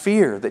that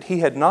fear that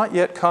he had not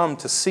yet come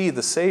to see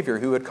the Savior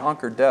who had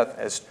conquered death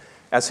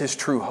as his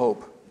true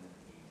hope.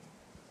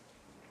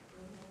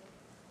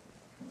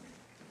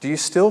 Do you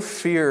still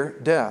fear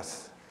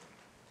death?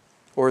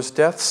 Or is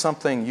death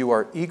something you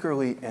are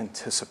eagerly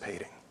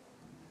anticipating?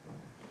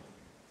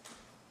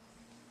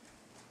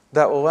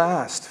 That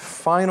last,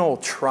 final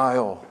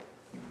trial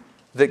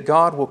that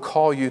God will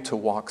call you to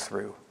walk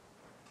through.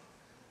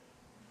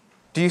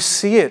 Do you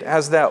see it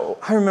as that?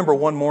 I remember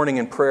one morning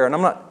in prayer, and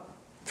I'm not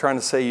trying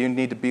to say you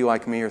need to be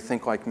like me or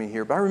think like me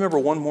here, but I remember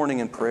one morning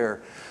in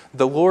prayer,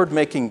 the Lord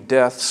making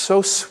death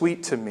so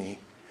sweet to me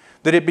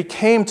that it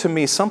became to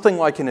me something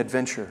like an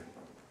adventure.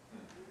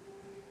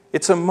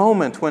 It's a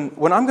moment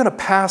when I'm going to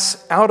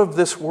pass out of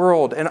this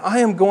world and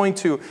I'm going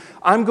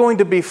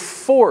to be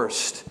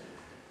forced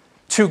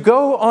to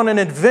go on an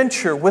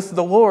adventure with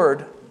the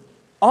Lord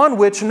on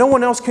which no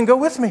one else can go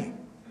with me.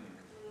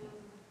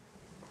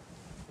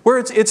 Where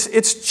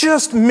it's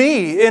just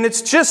me and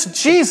it's just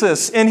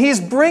Jesus and He's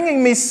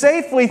bringing me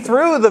safely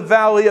through the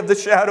valley of the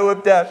shadow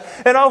of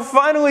death. And I'll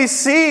finally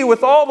see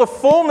with all the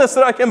fullness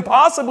that I can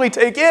possibly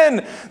take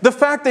in the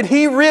fact that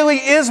He really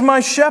is my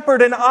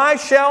shepherd and I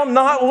shall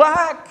not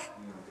lack,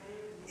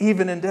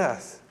 even in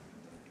death.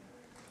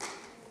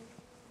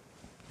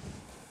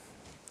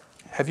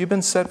 Have you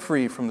been set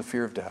free from the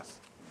fear of death?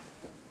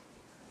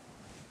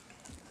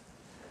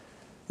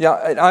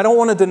 Yeah, I don't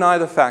want to deny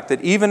the fact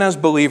that even as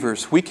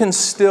believers, we can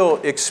still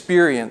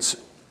experience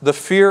the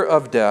fear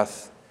of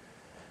death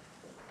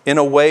in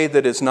a way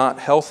that is not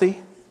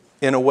healthy,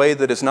 in a way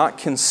that is not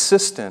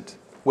consistent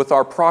with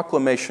our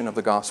proclamation of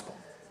the gospel.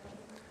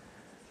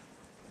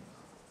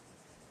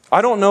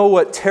 I don't know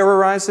what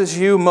terrorizes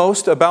you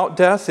most about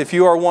death if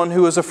you are one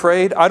who is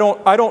afraid. I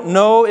don't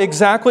know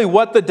exactly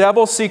what the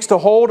devil seeks to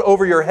hold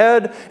over your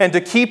head and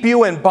to keep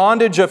you in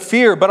bondage of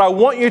fear. But I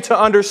want you to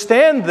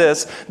understand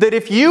this, that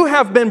if you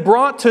have been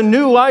brought to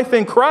new life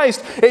in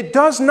Christ, it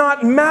does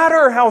not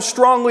matter how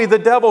strongly the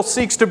devil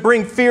seeks to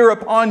bring fear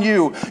upon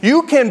you.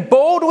 You can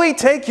boldly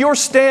take your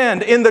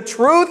stand in the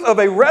truth of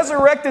a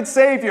resurrected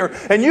Savior,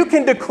 and you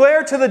can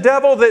declare to the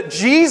devil that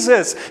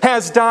Jesus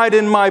has died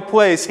in my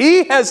place.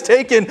 He has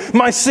taken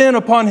my sin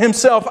upon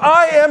Himself.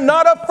 I am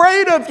not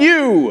afraid of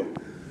you.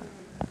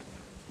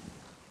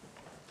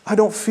 I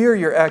don't fear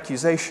your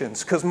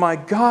accusations because my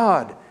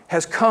God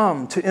has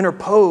come to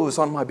interpose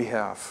on my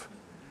behalf.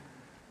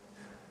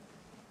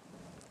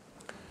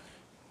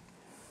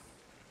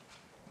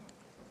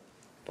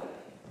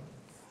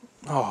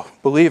 Oh,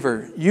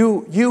 believer,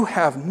 you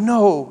have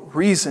no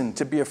reason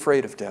to be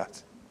afraid of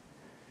death.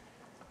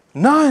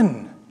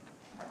 None.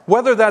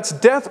 Whether that's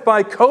death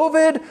by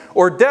COVID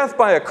or death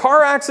by a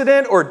car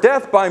accident or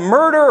death by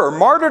murder or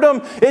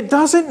martyrdom, it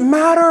doesn't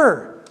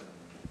matter.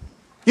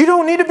 You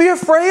don't need to be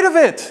afraid of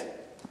it.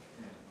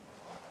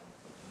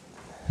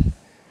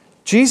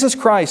 Jesus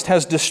Christ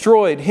has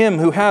destroyed him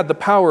who had the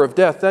power of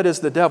death, that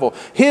is the devil.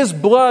 His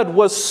blood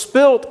was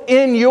spilt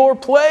in your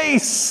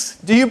place.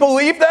 Do you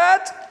believe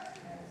that?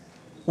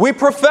 We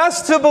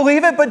profess to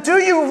believe it, but do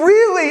you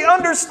really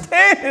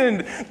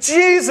understand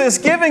Jesus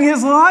giving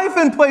His life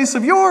in place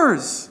of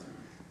yours?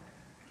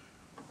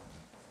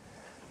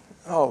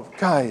 Oh,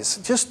 guys,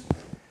 just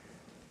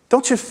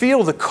Don't you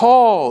feel the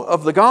call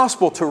of the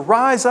gospel to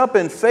rise up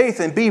in faith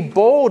and be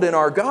bold in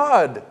our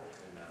God?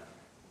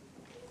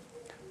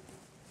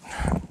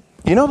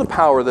 You know the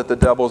power that the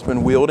devil has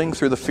been wielding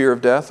through the fear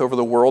of death over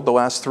the world the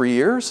last 3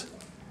 years?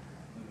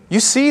 You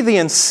see the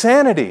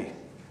insanity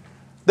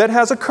that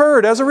has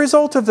occurred as a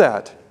result of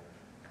that.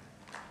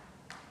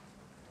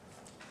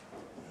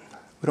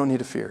 We don't need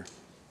to fear.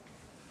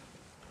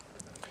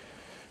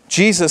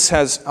 Jesus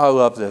has, I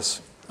love this.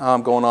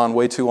 I'm going on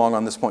way too long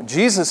on this point.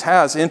 Jesus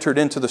has entered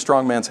into the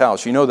strong man's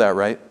house. You know that,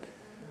 right?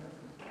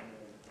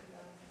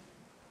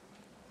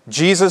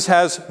 Jesus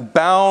has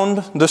bound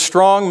the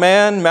strong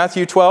man,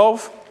 Matthew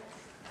 12.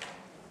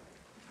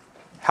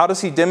 How does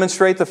he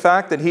demonstrate the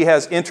fact that he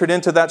has entered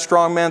into that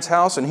strong man's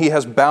house and he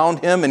has bound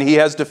him and he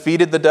has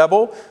defeated the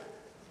devil?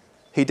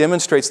 He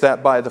demonstrates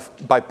that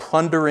by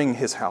plundering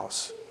his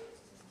house.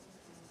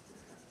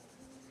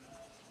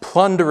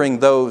 Plundering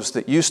those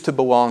that used to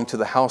belong to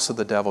the house of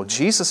the devil.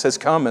 Jesus has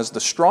come as the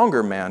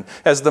stronger man,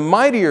 as the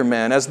mightier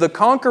man, as the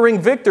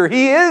conquering victor.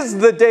 He is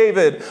the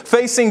David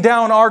facing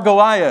down our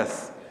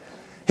Goliath.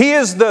 He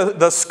is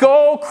the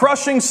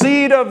skull-crushing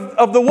seed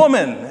of the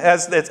woman,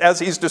 as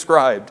he's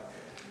described.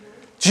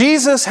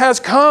 Jesus has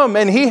come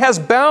and he has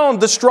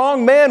bound the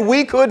strong man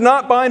we could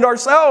not bind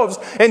ourselves.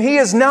 And he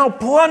is now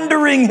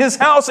plundering his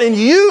house. And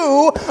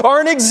you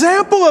are an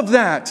example of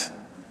that.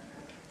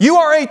 You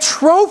are a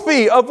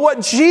trophy of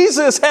what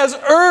Jesus has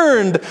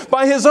earned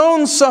by his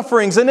own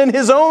sufferings and in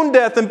his own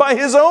death and by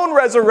his own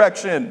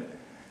resurrection.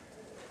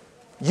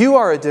 You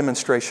are a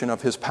demonstration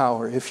of his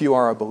power if you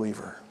are a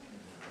believer.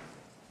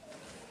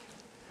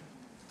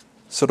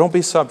 So don't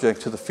be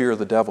subject to the fear of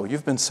the devil.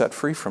 You've been set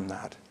free from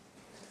that.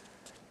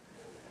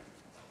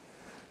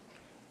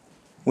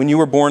 When you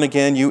were born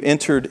again, you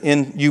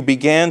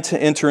began to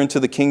enter into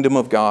the kingdom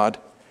of God.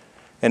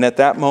 And at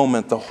that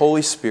moment, the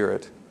Holy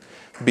Spirit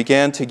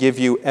began to give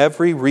you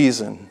every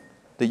reason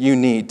that you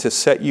need to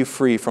set you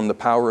free from the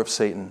power of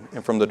Satan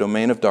and from the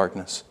domain of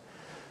darkness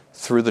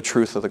through the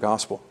truth of the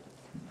gospel.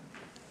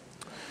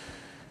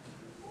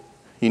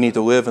 You need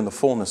to live in the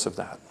fullness of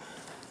that.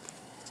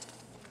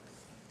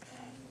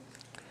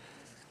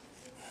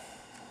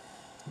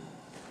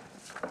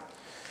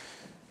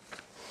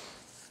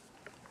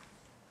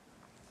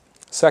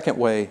 Second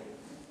way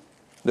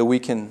that we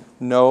can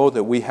know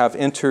that we have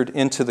entered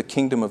into the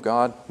kingdom of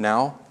God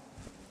now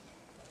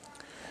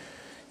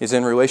is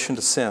in relation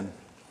to sin.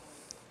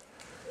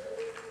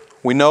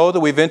 We know that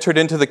we've entered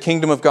into the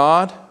kingdom of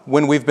God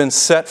when we've been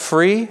set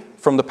free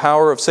from the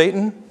power of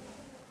Satan.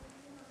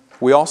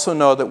 We also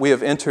know that we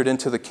have entered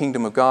into the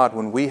kingdom of God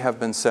when we have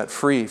been set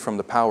free from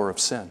the power of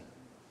sin.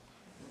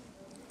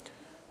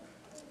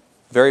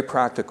 Very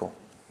practical.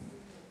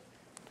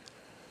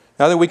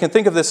 Now that we can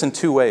think of this in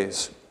two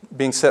ways,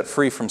 being set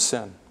free from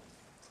sin.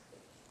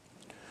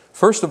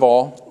 First of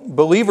all,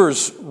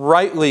 believers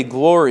rightly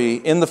glory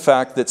in the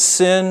fact that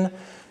sin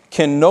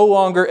can no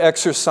longer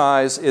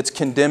exercise its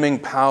condemning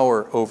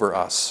power over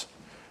us.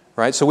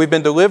 Right? So we've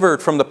been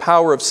delivered from the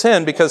power of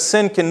sin because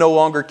sin can no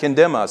longer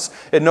condemn us.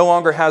 It no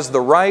longer has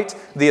the right,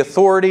 the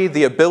authority,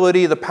 the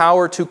ability, the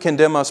power to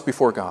condemn us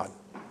before God.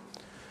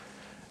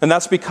 And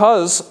that's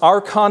because our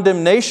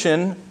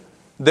condemnation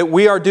that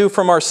we are due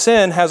from our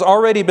sin has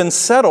already been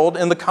settled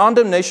in the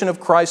condemnation of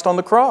Christ on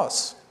the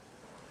cross.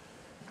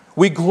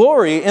 We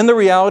glory in the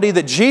reality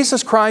that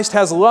Jesus Christ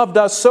has loved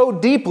us so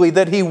deeply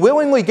that He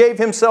willingly gave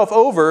Himself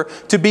over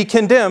to be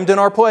condemned in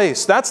our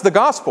place. That's the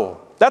gospel.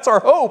 That's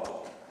our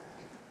hope.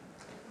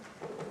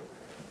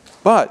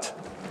 But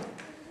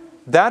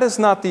that is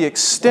not the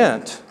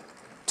extent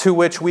to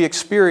which we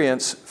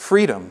experience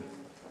freedom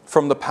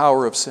from the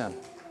power of sin.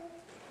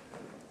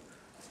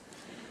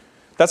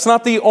 That's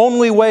not the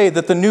only way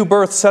that the new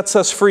birth sets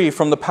us free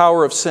from the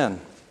power of sin.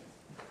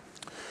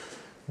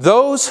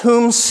 Those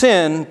whom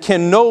sin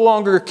can no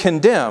longer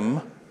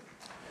condemn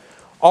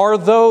are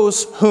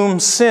those whom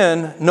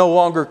sin no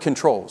longer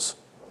controls.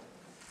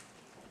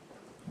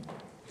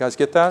 You guys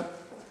get that?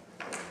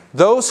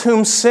 Those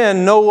whom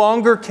sin no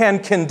longer can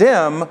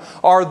condemn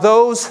are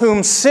those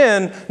whom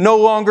sin no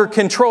longer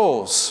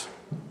controls.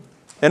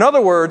 In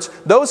other words,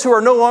 those who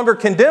are no longer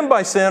condemned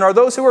by sin are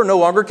those who are no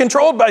longer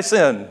controlled by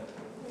sin.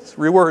 Let's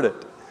reword it.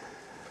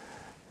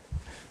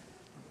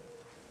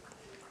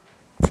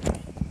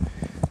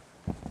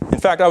 In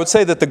fact, I would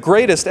say that the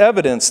greatest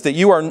evidence that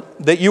you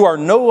are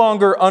no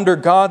longer under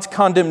God's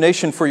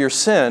condemnation for your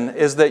sin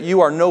is that you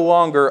are no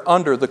longer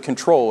under the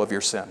control of your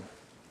sin.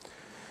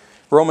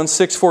 Romans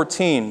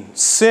 6:14,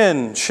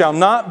 sin shall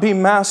not be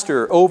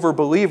master over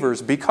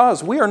believers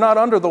because we are not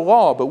under the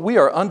law, but we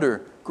are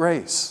under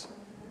grace.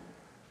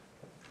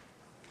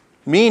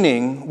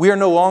 Meaning, we are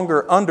no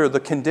longer under the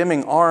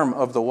condemning arm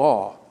of the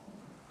law.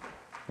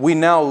 We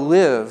now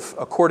live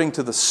according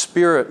to the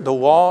Spirit, the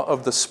law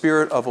of the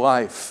Spirit of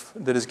life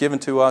that is given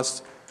to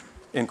us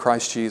in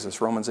Christ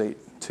Jesus, Romans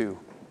 8:2.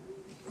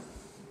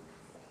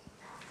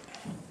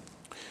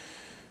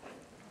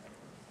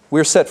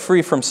 We're set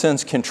free from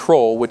sin's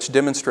control, which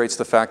demonstrates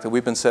the fact that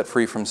we've been set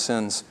free from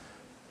sin's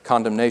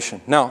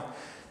condemnation. Now,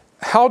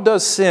 how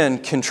does sin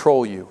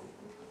control you?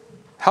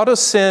 How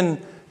does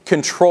sin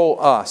control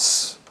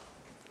us?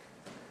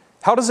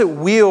 How does it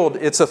wield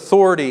its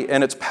authority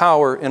and its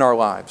power in our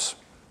lives?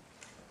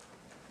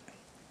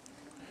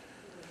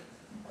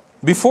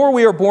 Before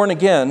we are born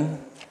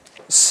again,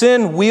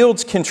 sin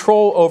wields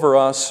control over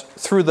us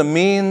through the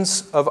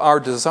means of our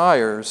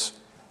desires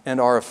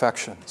and our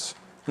affections.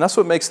 And that's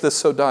what makes this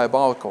so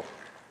diabolical.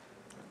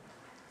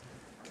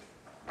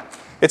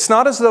 It's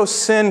not as though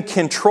sin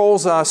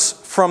controls us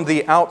from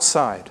the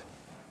outside.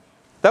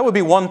 That would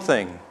be one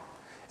thing.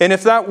 And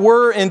if that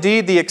were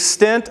indeed the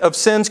extent of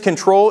sin's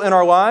control in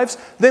our lives,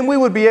 then we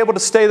would be able to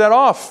stay that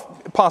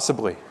off,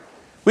 possibly.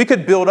 We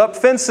could build up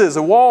fences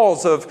and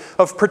walls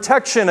of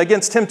protection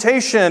against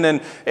temptation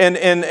and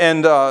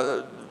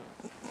the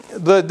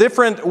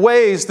different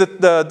ways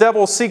that the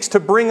devil seeks to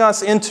bring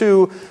us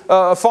into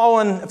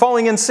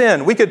falling in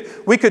sin. We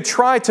could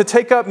try to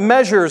take up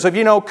measures of,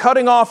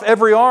 cutting off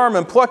every arm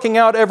and plucking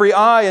out every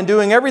eye and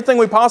doing everything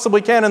we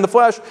possibly can in the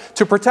flesh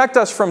to protect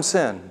us from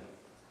sin.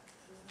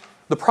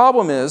 The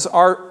problem is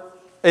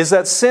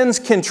that sin's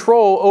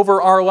control over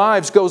our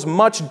lives goes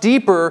much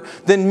deeper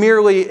than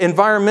merely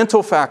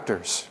environmental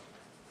factors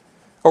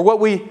or what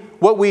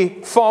we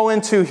fall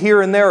into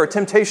here and there or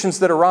temptations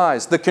that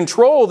arise. The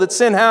control that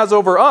sin has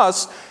over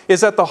us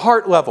is at the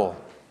heart level.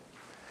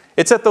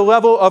 It's at the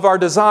level of our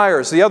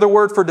desires. The other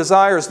word for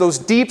desires, those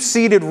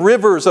deep-seated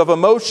rivers of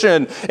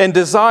emotion and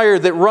desire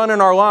that run in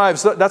our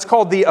lives, that's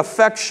called the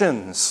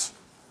affections.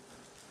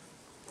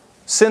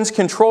 Sin's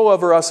control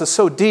over us is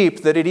so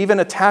deep that it even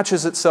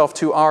attaches itself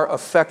to our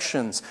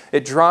affections.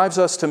 It drives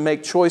us to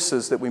make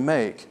choices that we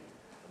make,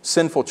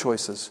 sinful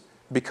choices,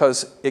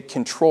 because it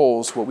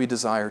controls what we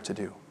desire to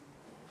do.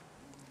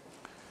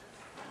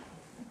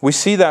 We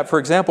see that, for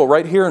example,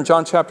 right here in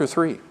John chapter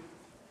 3,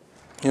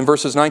 in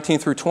verses 19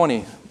 through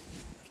 20.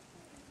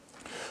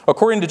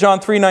 According to John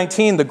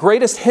 3:19, the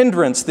greatest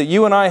hindrance that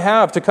you and I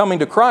have to coming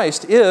to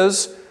Christ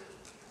is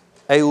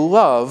a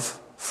love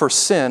for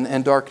sin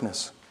and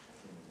darkness.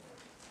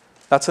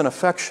 That's an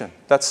affection.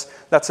 That's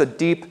a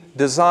deep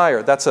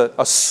desire. That's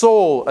a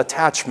soul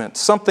attachment,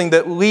 something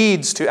that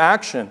leads to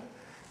action.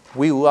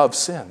 We love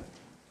sin.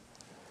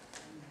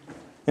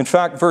 In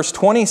fact, verse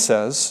 20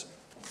 says,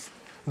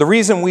 the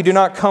reason we do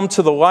not come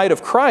to the light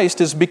of Christ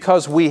is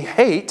because we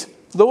hate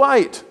the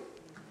light.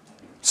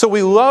 So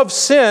we love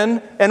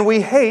sin and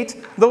we hate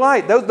the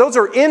light. Those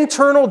are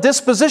internal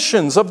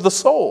dispositions of the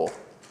soul.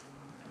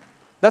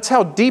 That's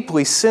how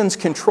deeply sin's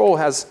control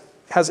has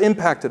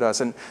impacted us.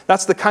 And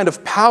that's the kind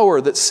of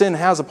power that sin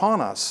has upon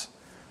us.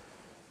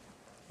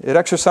 It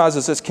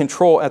exercises its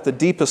control at the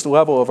deepest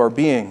level of our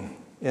being,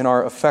 in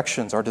our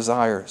affections, our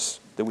desires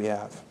that we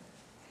have.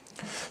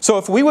 So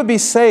if we would be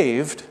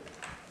saved,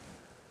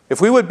 if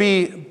we would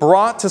be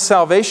brought to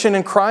salvation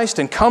in Christ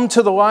and come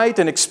to the light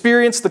and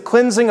experience the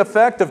cleansing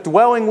effect of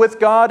dwelling with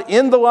God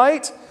in the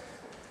light,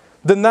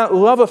 then that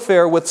love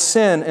affair with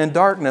sin and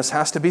darkness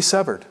has to be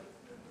severed.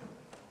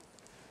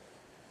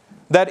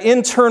 That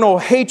internal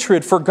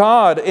hatred for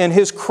God and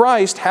His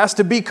Christ has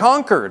to be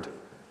conquered.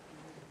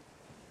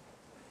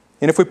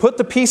 And if we put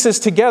the pieces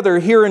together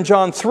here in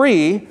John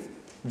 3,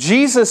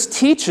 Jesus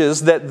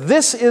teaches that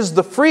this is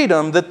the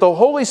freedom that the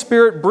Holy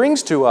Spirit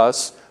brings to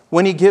us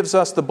when He gives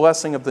us the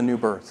blessing of the new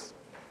birth.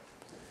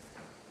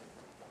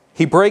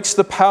 He breaks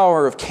the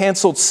power of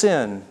canceled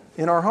sin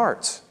in our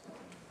hearts.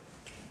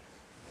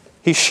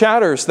 He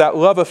shatters that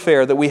love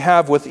affair that we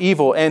have with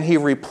evil, and He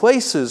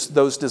replaces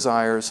those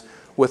desires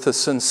with a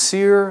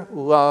sincere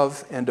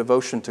love and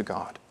devotion to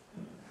God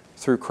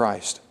through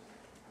Christ.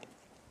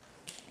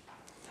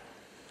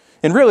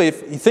 And really,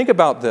 if you think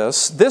about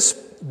this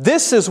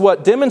is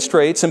what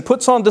demonstrates and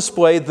puts on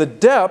display the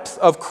depth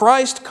of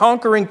Christ's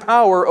conquering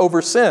power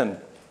over sin.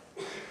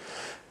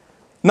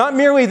 Not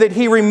merely that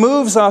He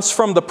removes us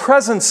from the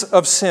presence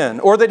of sin,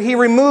 or that He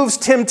removes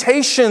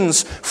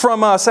temptations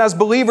from us as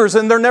believers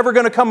and they're never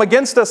going to come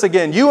against us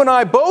again. You and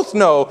I both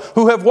know,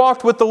 who have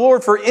walked with the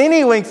Lord for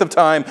any length of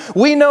time,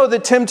 we know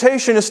that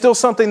temptation is still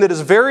something that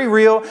is very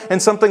real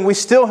and something we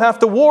still have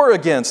to war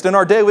against in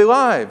our daily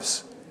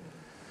lives.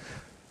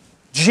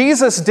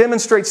 Jesus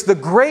demonstrates the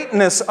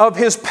greatness of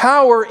His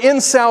power in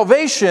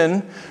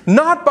salvation,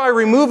 not by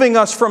removing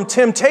us from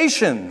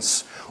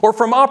temptations or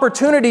from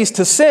opportunities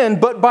to sin,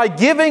 but by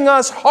giving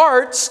us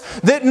hearts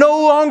that no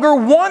longer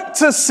want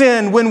to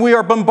sin when we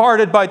are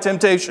bombarded by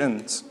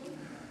temptations.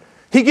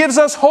 He gives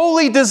us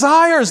holy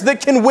desires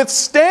that can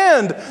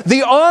withstand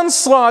the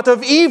onslaught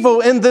of evil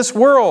in this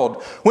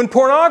world. When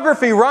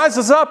pornography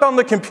rises up on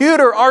the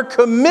computer, our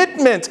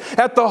commitment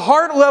at the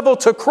heart level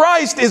to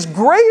Christ is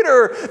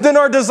greater than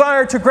our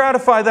desire to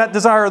gratify that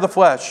desire of the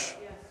flesh.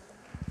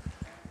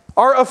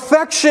 Our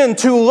affection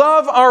to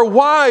love our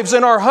wives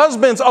and our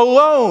husbands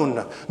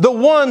alone, the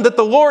one that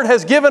the Lord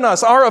has given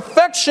us, our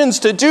affections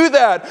to do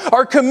that,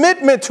 our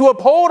commitment to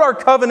uphold our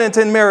covenant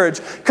in marriage,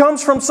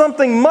 comes from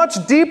something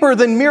much deeper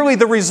than merely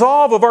the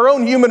resolve of our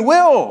own human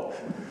will.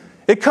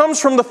 It comes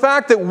from the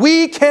fact that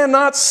we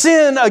cannot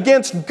sin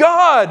against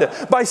God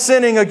by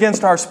sinning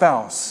against our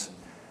spouse.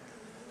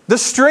 The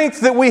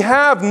strength that we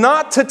have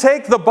not to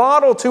take the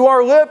bottle to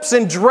our lips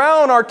and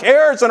drown our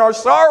cares and our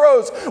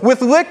sorrows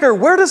with liquor.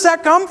 Where does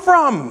that come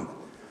from?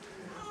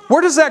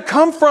 Where does that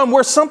come from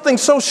where something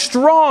so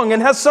strong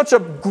and has such a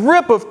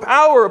grip of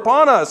power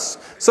upon us,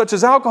 such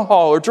as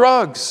alcohol or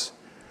drugs?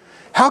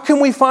 How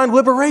can we find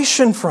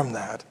liberation from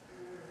that?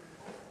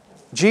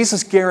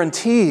 Jesus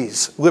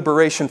guarantees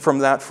liberation from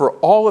that for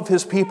all of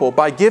His people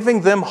by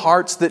giving them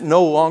hearts that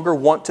no longer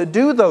want to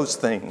do those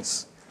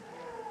things.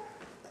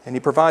 And He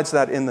provides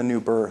that in the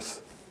new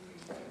birth.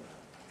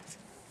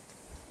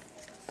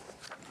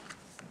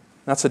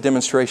 That's a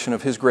demonstration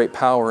of His great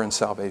power in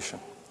salvation.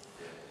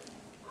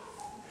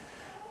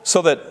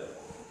 So that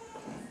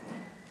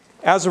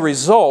as a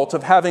result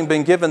of having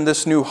been given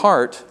this new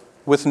heart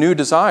with new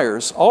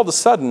desires, all of a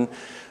sudden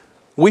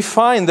we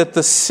find that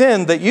the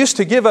sin that used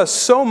to give us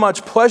so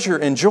much pleasure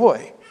and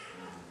joy,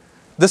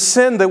 the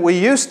sin that we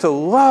used to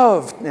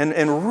love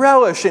and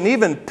relish and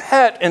even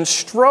pet and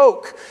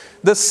stroke,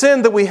 the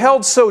sin that we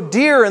held so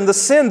dear, and the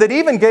sin that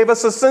even gave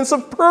us a sense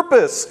of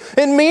purpose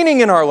and meaning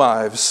in our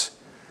lives,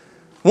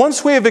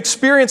 once we have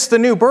experienced the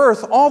new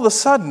birth, all of a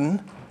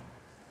sudden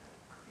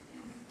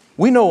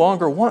we no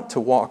longer want to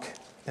walk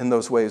in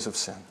those ways of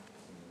sin.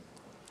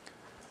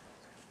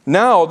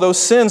 Now, those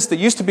sins that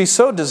used to be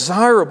so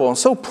desirable and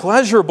so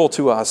pleasurable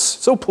to us,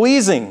 so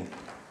pleasing,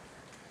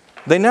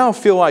 they now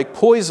feel like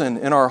poison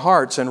in our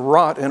hearts and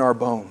rot in our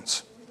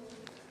bones.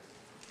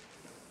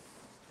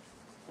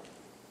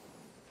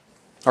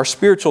 Our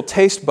spiritual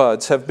taste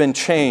buds have been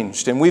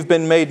changed, and we've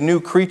been made new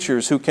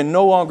creatures who can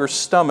no longer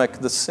stomach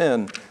the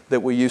sin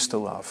that we used to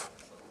love.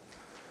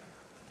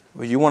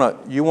 Well, you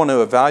want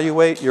to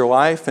evaluate your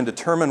life and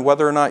determine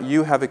whether or not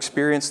you have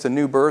experienced a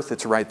new birth?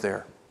 It's right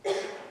there.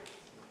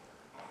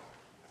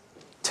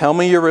 Tell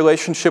me your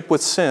relationship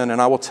with sin,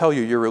 and I will tell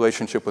you your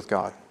relationship with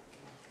God.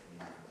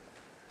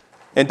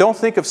 And don't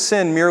think of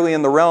sin merely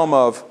in the realm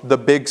of the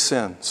big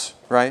sins,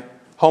 right?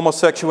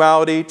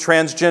 Homosexuality,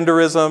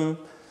 transgenderism.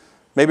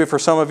 Maybe for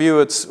some of you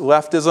it's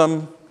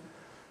leftism,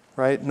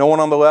 right? No one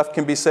on the left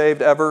can be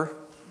saved ever.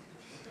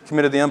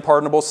 Committed the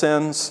unpardonable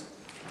sins.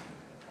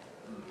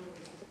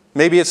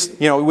 Maybe it's,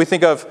 we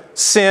think of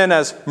sin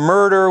as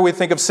murder, we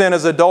think of sin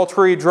as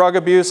adultery, drug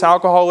abuse,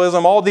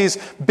 alcoholism, all these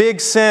big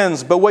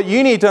sins. But what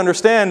you need to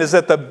understand is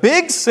that the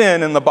big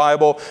sin in the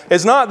Bible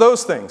is not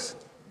those things.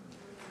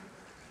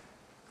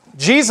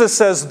 Jesus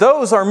says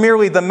those are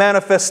merely the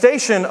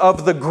manifestation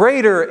of the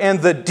greater and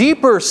the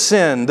deeper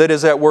sin that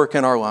is at work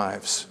in our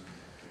lives.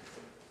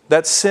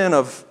 That sin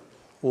of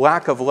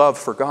lack of love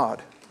for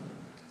God,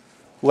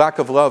 lack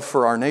of love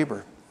for our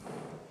neighbor.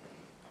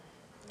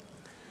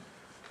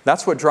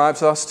 That's what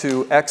drives us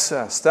to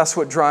excess. That's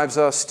what drives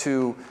us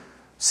to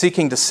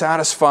seeking to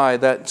satisfy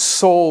that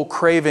soul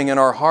craving in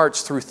our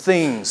hearts through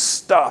things,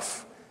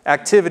 stuff,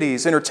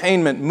 activities,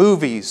 entertainment,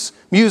 movies,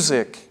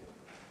 music,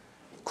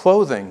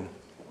 clothing,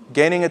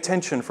 gaining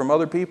attention from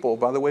other people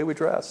by the way we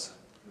dress.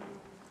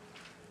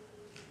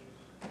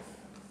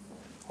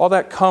 All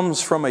that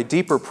comes from a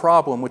deeper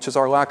problem, which is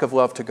our lack of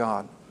love to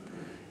God.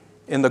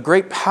 And the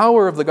great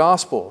power of the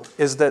gospel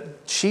is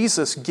that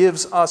Jesus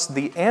gives us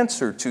the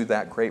answer to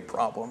that great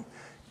problem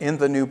in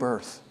the new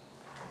birth.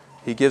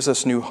 He gives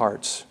us new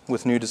hearts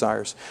with new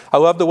desires. I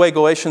love the way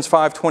Galatians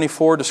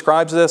 5:24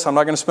 describes this. I'm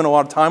not going to spend a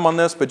lot of time on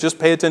this, but just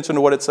pay attention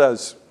to what it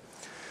says.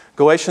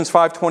 Galatians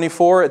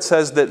 5:24, it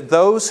says that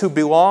those who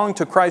belong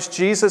to Christ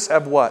Jesus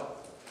have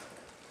what?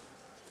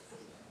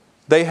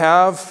 They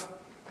have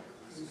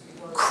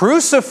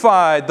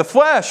crucified the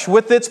flesh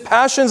with its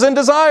passions and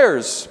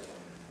desires.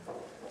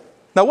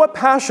 Now, what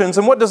passions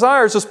and what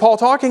desires is Paul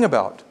talking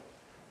about?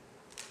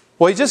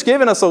 Well, he's just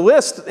given us a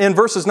list in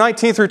verses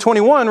 19 through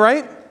 21,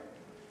 right?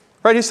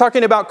 Right? He's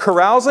talking about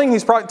carousing.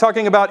 He's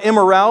talking about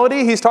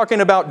immorality. He's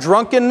talking about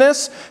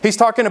drunkenness. He's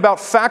talking about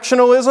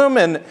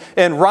factionalism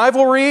and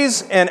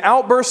rivalries and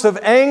outbursts of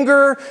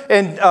anger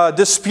and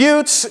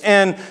disputes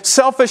and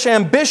selfish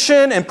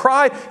ambition and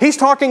pride. He's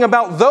talking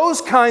about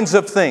those kinds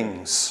of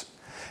things.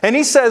 And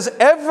he says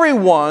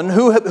everyone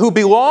who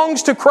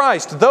belongs to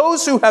Christ,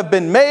 those who have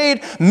been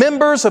made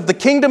members of the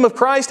kingdom of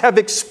Christ, have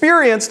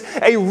experienced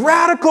a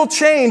radical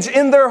change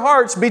in their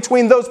hearts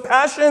between those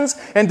passions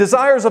and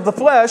desires of the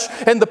flesh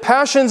and the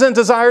passions and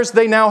desires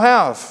they now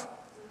have.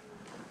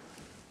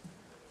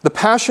 The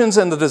passions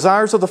and the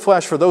desires of the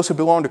flesh for those who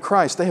belong to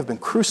Christ, they have been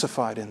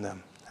crucified in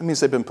them. That means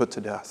they've been put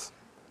to death.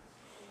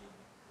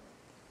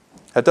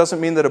 That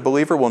doesn't mean that a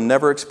believer will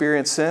never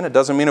experience sin. It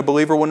doesn't mean a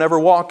believer will never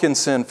walk in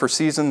sin for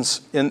seasons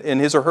in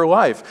his or her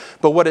life.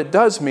 But what it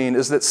does mean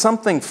is that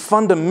something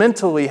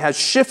fundamentally has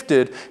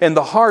shifted in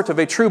the heart of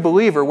a true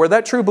believer, where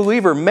that true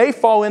believer may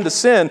fall into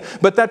sin,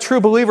 but that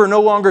true believer no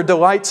longer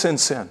delights in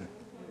sin.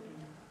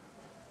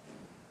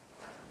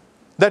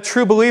 That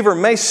true believer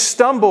may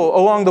stumble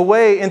along the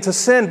way into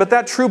sin, but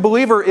that true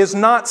believer is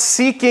not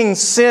seeking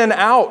sin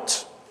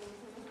out.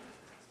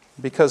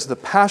 Because the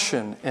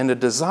passion and the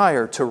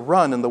desire to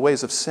run in the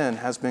ways of sin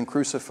has been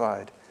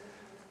crucified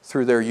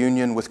through their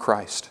union with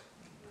Christ.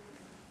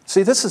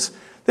 See, this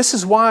This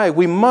is why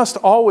we must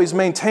always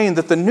maintain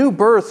that the new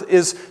birth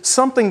is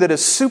something that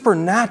is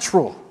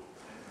supernatural.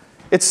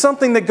 It's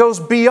something that goes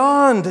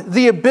beyond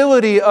the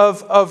ability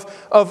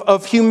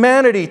of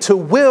humanity to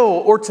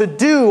will or to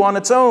do on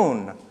its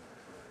own.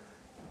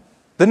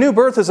 The new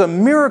birth is a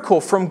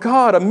miracle from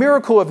God, a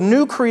miracle of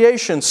new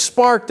creation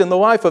sparked in the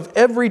life of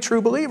every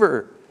true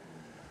believer.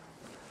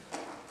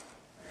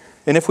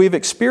 And if we've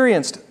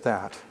experienced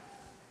that,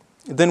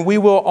 then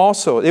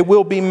it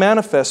will be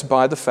manifest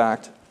by the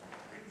fact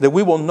that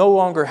we will no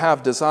longer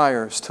have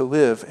desires to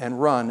live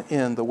and run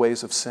in the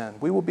ways of sin.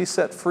 We will be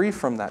set free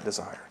from that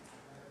desire.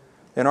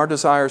 And our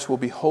desires will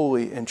be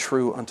holy and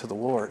true unto the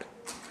Lord.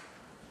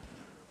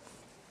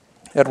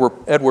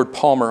 Edward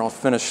Palmer, I'll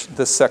finish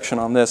this section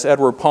on this.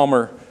 Edward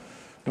Palmer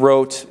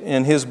wrote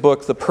in his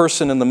book, The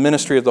Person and the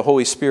Ministry of the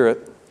Holy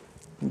Spirit,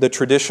 the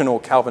traditional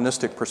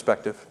Calvinistic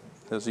perspective,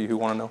 those of you who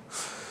want to know.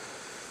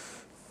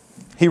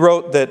 He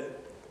wrote that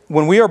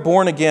when we are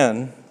born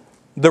again,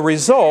 the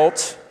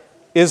result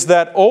is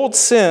that old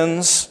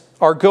sins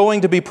are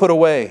going to be put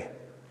away.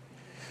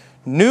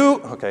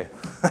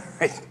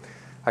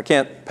 I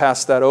can't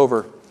pass that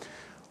over.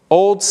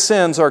 Old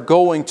sins are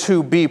going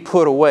to be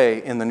put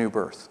away in the new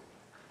birth.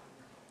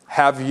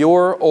 Have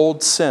your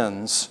old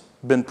sins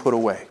been put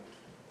away?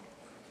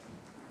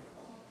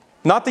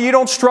 Not that you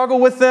don't struggle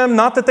with them,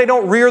 not that they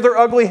don't rear their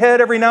ugly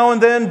head every now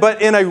and then,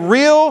 but in a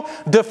real,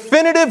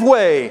 definitive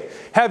way,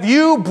 have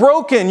you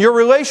broken your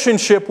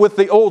relationship with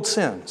the old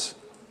sins?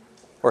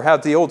 Or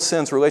have the old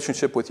sins'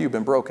 relationship with you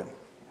been broken?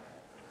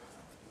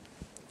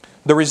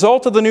 The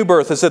result of the new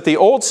birth is that the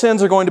old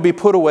sins are going to be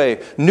put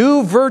away.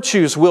 New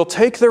virtues will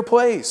take their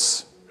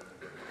place.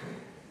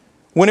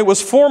 When it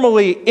was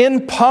formerly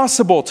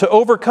impossible to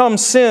overcome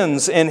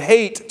sins and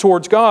hate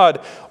towards God,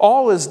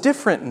 all is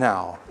different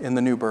now in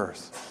the new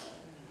birth.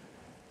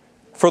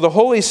 For the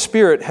Holy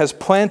Spirit has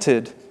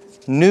planted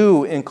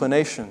new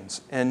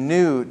inclinations and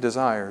new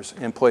desires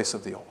in place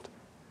of the old.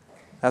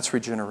 That's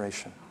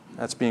regeneration.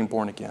 That's being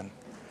born again.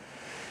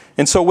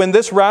 And so when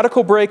this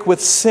radical break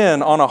with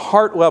sin on a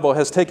heart level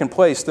has taken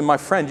place, then my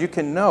friend, you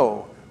can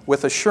know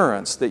with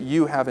assurance that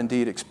you have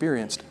indeed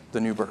experienced the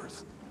new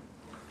birth.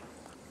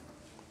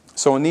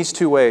 So in these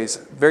two ways,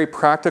 very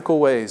practical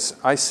ways,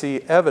 I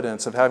see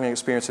evidence of having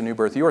experienced a new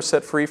birth. You are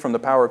set free from the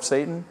power of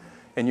Satan,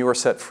 and you are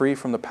set free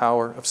from the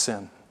power of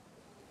sin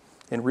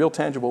in real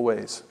tangible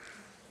ways.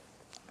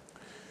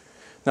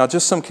 Now,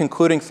 just some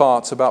concluding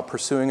thoughts about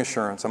pursuing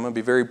assurance. I'm going to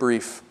be very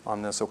brief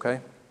on this,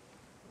 okay?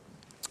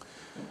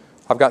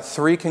 I've got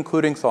 3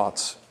 concluding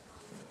thoughts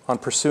on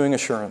pursuing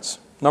assurance.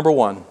 Number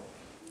 1,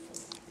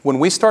 when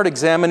we start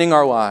examining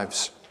our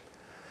lives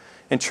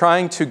and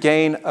trying to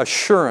gain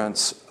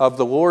assurance of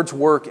the Lord's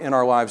work in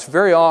our lives,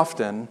 very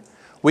often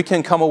we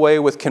can come away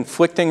with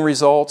conflicting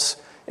results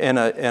and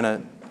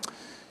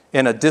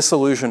a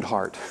disillusioned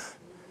heart.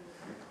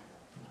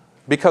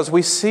 Because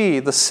we see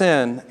the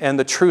sin and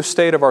the true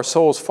state of our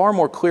souls far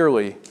more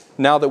clearly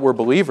now that we're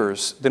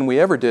believers than we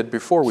ever did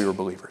before we were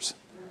believers.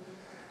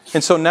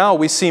 And so now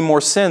we see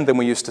more sin than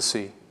we used to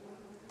see.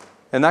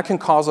 And that can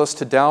cause us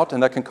to doubt,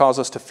 and that can cause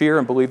us to fear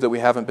and believe that we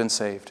haven't been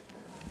saved.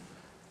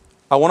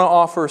 I want to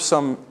offer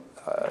some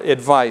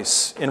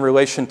advice in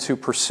relation to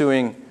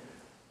pursuing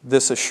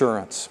this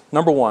assurance.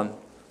 Number 1,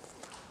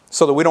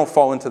 so that we don't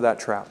fall into that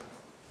trap.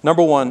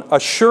 Number 1,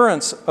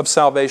 assurance of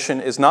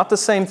salvation is not the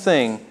same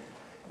thing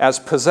as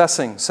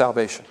possessing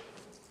salvation.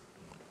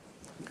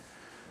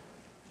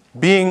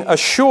 Being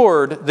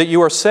assured that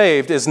you are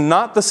saved is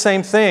not the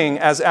same thing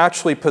as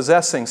actually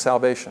possessing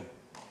salvation.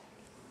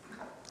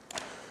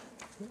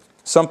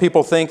 Some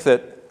people think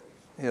that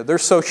they're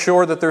so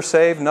sure that they're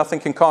saved, nothing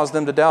can cause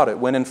them to doubt it,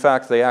 when in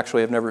fact they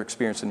actually have never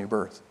experienced a new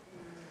birth.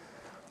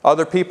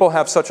 Other people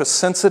have such a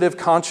sensitive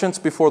conscience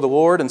before the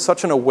Lord and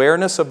such an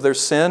awareness of their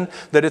sin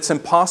that it's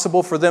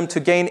impossible for them to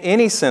gain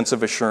any sense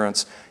of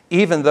assurance,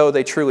 even though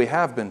they truly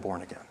have been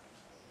born again.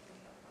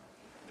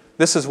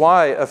 This is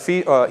why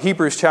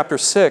Hebrews chapter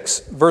 6,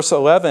 verse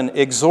 11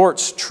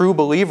 exhorts true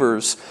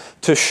believers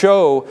to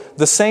show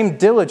the same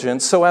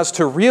diligence so as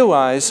to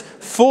realize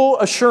full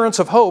assurance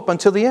of hope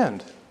until the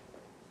end.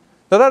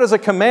 Now that is a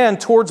command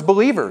towards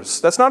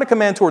believers. That's not a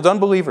command towards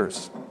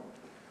unbelievers.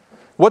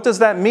 What does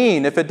that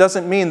mean if it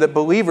doesn't mean that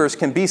believers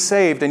can be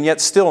saved and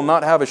yet still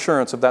not have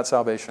assurance of that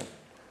salvation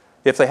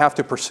if they have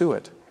to pursue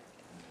it?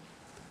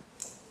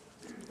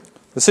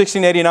 The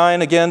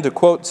 1689, again, to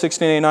quote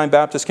 1689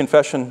 Baptist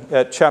Confession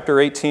at chapter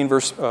 18,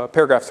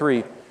 paragraph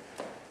 3,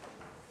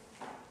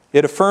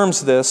 it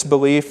affirms this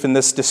belief and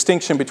this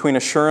distinction between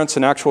assurance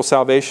and actual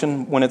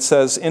salvation when it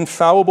says,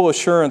 infallible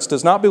assurance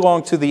does not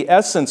belong to the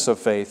essence of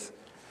faith,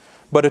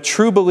 but a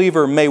true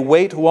believer may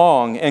wait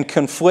long and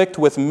conflict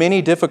with many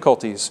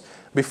difficulties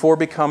before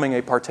becoming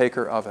a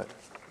partaker of it.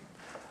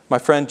 My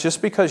friend,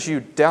 just because you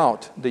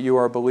doubt that you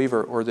are a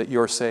believer or that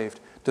you're saved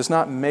does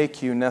not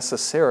make you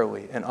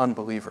necessarily an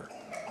unbeliever.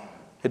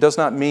 It does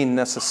not mean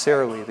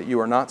necessarily that you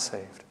are not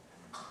saved.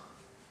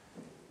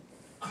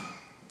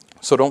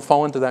 So don't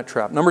fall into that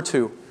trap. Number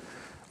 2,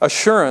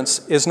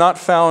 assurance is not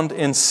found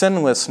in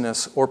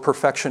sinlessness or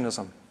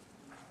perfectionism.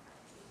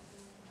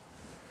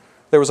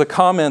 There was a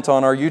comment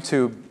on our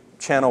YouTube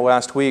channel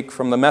last week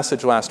from the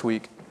message last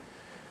week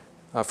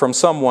from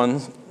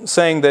someone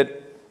saying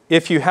that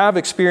if you have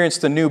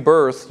experienced a new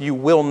birth, you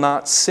will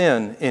not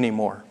sin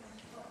anymore.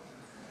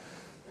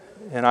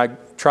 And I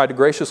tried to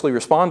graciously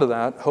respond to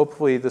that.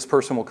 Hopefully this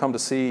person will come to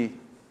see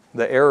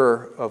the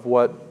error of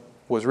what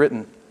was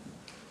written.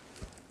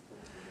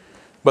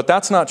 But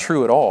that's not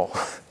true at all.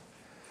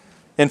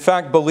 In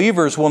fact,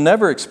 believers will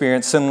never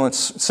experience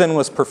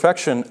sinless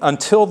perfection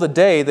until the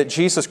day that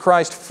Jesus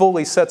Christ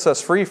fully sets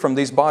us free from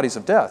these bodies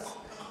of death.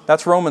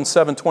 That's Romans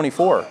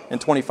 7:24 and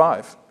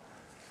 25.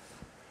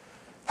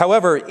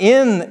 However,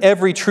 in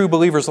every true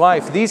believer's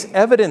life, these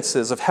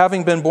evidences of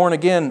having been born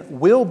again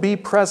will be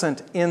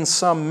present in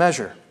some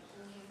measure.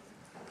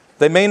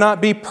 They may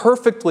not be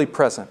perfectly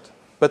present,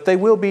 but they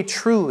will be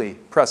truly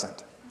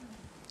present.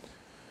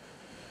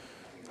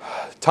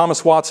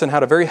 Thomas Watson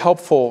had a very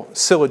helpful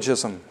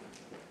syllogism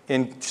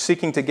in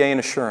seeking to gain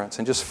assurance.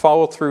 And just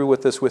follow through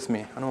with this with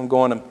me. I know I'm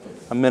going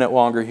a minute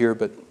longer here,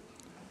 but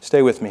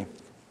stay with me.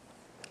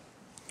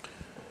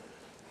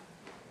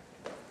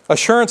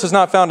 Assurance is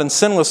not found in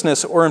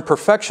sinlessness or in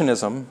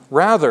perfectionism.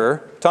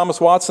 Rather, Thomas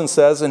Watson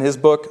says in his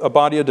book, A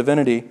Body of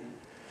Divinity,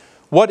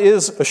 what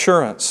is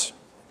assurance?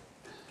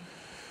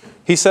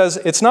 He says,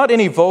 it's not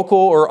any vocal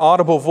or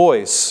audible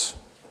voice.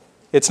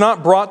 It's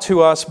not brought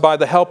to us by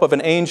the help of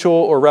an angel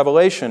or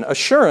revelation.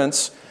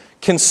 Assurance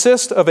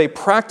consists of a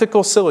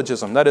practical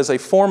syllogism, that is, a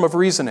form of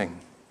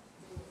reasoning.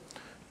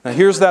 Now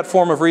here's that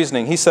form of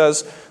reasoning. He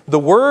says, the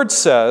Word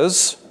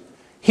says,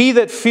 he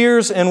that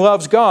fears and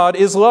loves God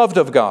is loved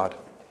of God.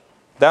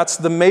 That's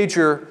the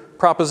major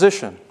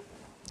proposition.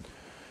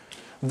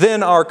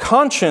 Then our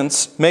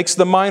conscience makes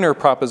the minor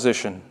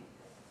proposition.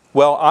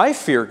 Well, I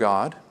fear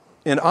God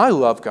and I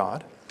love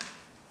God.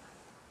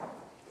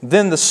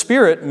 Then the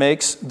Spirit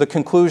makes the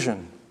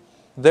conclusion.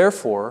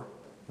 Therefore,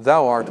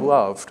 thou art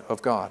loved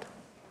of God.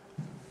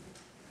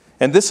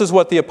 And this is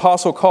what the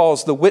apostle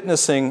calls the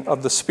witnessing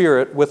of the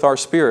Spirit with our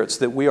spirits,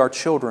 that we are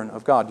children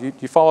of God.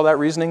 You follow that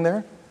reasoning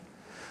there?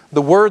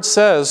 The Word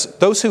says,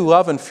 those who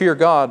love and fear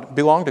God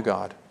belong to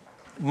God.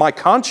 My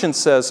conscience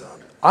says,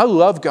 I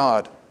love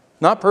God.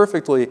 Not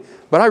perfectly,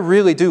 but I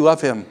really do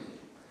love Him.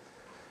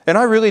 And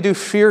I really do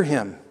fear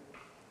Him.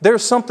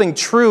 There's something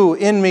true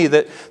in me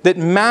that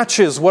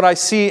matches what I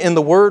see in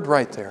the Word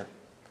right there.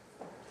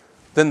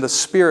 Then the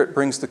Spirit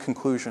brings the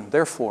conclusion,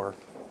 therefore,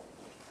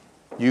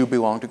 you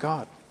belong to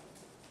God.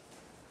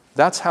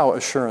 That's how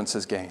assurance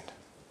is gained.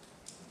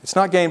 It's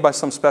not gained by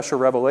some special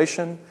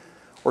revelation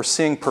or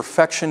seeing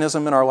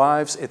perfectionism in our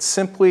lives. It's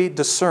simply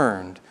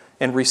discerned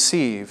and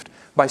received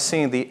by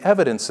seeing the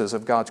evidences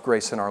of God's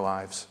grace in our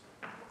lives.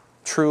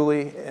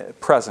 Truly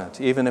present,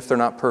 even if they're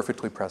not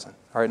perfectly present.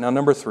 All right, now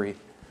number 3.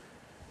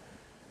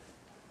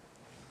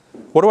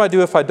 What do I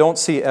do if I don't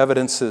see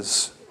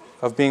evidences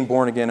of being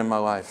born again in my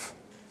life?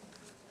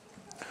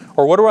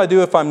 Or what do I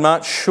do if I'm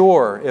not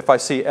sure if I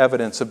see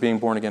evidence of being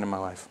born again in my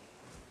life?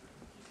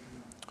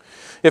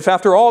 If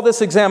after all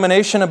this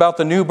examination about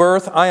the new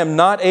birth, I am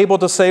not able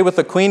to say with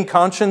a clean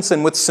conscience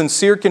and with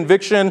sincere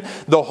conviction,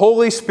 the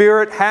Holy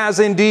Spirit has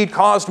indeed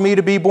caused me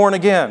to be born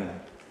again.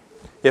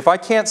 If I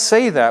can't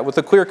say that with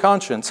a clear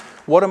conscience,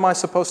 what am I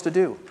supposed to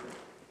do?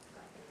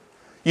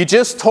 You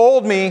just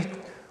told me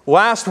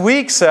last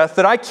week, Seth,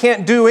 that I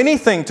can't do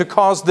anything to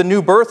cause the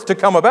new birth to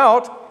come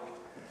about.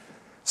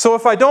 So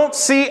if I don't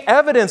see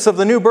evidence of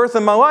the new birth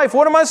in my life,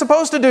 what am I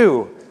supposed to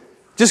do?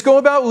 Just go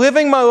about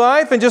living my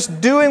life and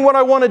just doing what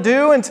I want to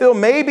do until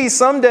maybe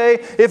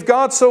someday, if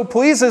God so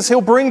pleases,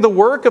 He'll bring the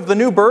work of the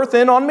new birth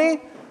in on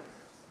me?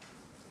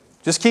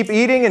 Just keep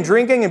eating and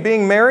drinking and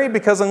being merry,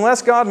 because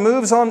unless God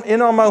moves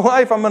in on my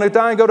life, I'm going to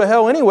die and go to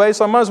hell anyway,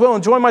 so I might as well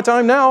enjoy my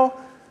time now.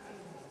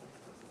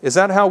 Is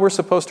that how we're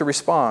supposed to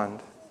respond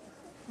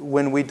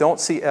when we don't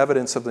see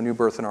evidence of the new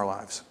birth in our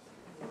lives?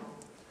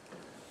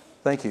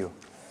 Thank you.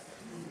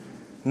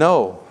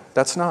 No,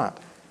 that's not.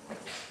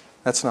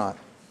 That's not.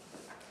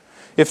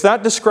 If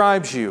that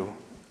describes you,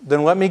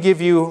 then let me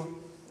give you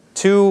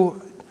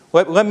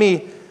let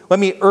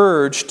me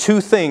urge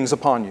 2 things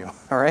upon you,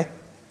 all right?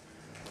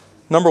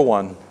 Number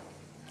 1,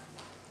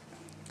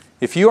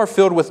 if you are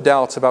filled with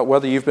doubts about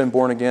whether you've been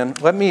born again,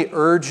 let me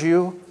urge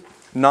you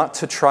not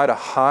to try to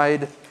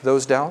hide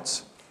those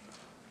doubts.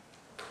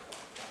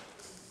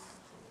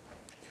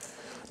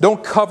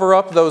 Don't cover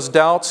up those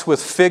doubts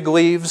with fig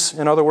leaves,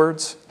 in other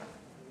words.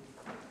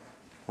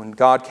 When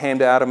God came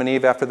to Adam and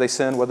Eve after they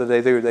sinned, what did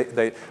they do?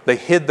 They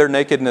hid their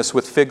nakedness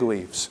with fig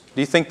leaves.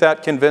 Do you think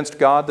that convinced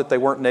God that they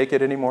weren't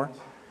naked anymore?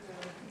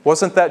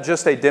 Wasn't that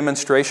just a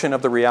demonstration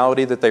of the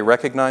reality that they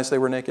recognized they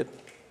were naked?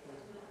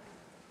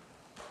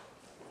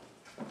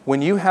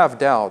 When you have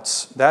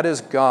doubts, that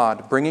is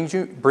God bringing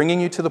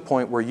you to the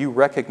point where you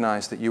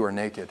recognize that you are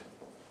naked.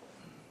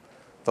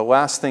 The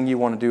last thing you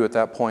want to do at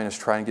that point is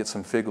try and get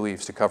some fig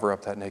leaves to cover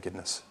up that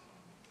nakedness.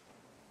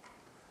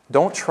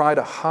 Don't try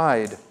to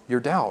hide your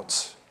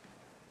doubts.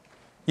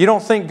 You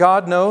don't think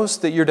God knows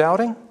that you're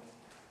doubting?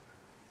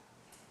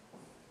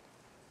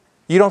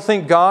 You don't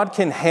think God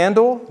can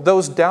handle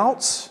those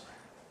doubts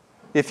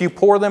if you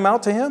pour them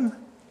out to Him?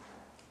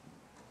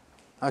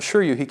 I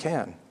assure you He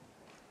can.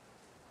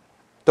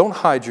 Don't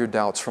hide your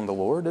doubts from the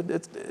Lord.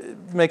 It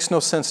makes no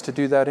sense to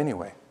do that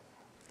anyway.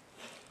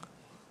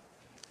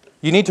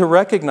 You need to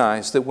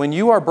recognize that when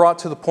you are brought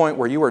to the point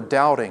where you are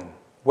doubting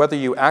whether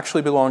you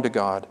actually belong to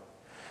God,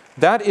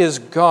 that is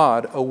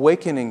God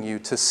awakening you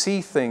to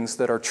see things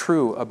that are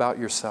true about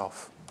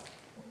yourself.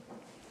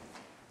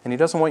 And He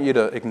doesn't want you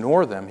to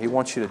ignore them. He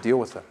wants you to deal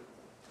with them.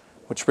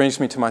 Which brings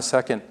me to my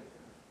second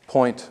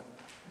point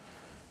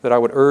that I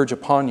would urge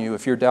upon you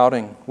if you're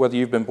doubting whether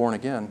you've been born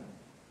again.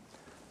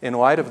 In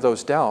light of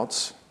those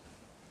doubts,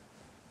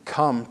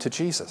 come to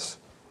Jesus.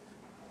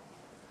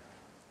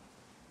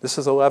 This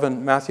is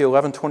Matthew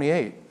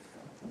 11:28.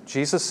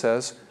 Jesus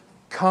says,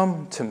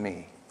 "Come to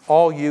me,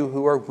 all you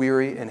who are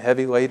weary and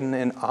heavy laden,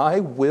 and I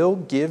will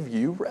give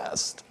you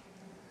rest."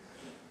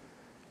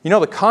 You know,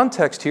 the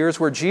context here is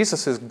where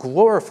Jesus is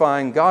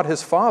glorifying God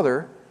His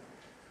Father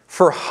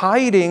for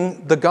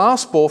hiding the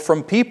gospel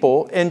from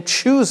people and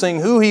choosing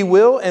who He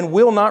will and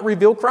will not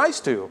reveal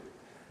Christ to.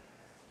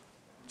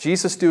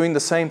 Jesus doing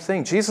the same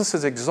thing. Jesus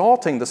is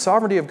exalting the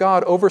sovereignty of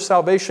God over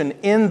salvation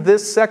in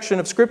this section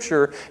of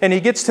Scripture, and He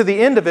gets to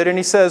the end of it and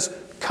He says,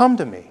 "Come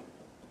to me."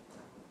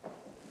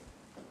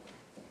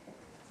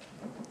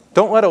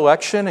 Don't let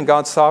election and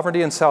God's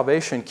sovereignty and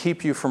salvation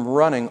keep you from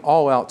running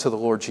all out to the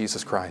Lord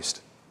Jesus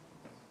Christ.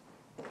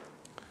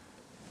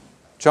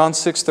 John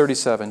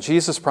 6:37,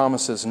 Jesus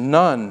promises,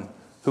 "None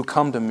who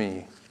come to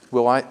me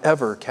will I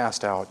ever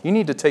cast out." You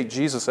need to take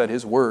Jesus at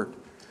His word,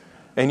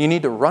 and you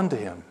need to run to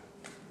Him.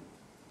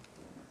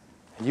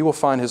 And you will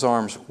find His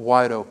arms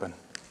wide open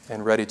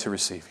and ready to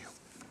receive you.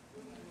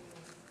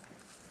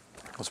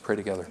 Let's pray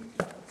together.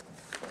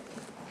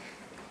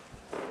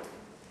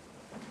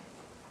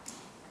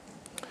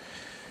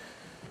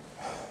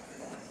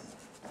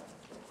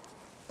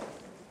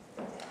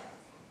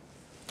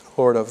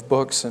 Lord, of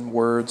books and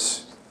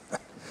words,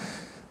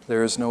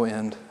 there is no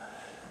end.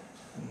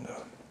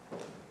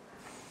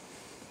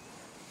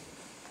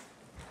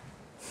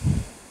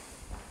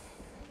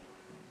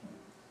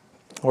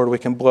 Lord, we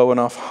can blow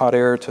enough hot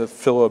air to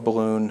fill a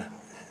balloon,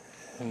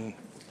 and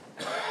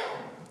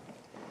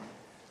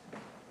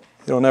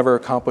it'll never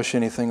accomplish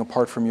anything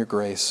apart from your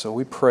grace. So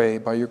we pray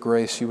by your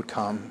grace you would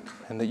come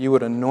and that you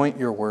would anoint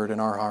your word in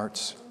our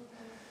hearts.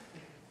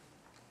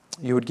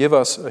 You would give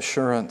us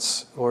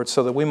assurance, Lord,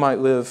 so that we might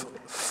live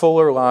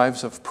fuller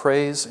lives of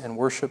praise and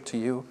worship to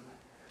you.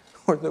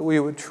 Lord, that we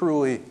would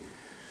truly,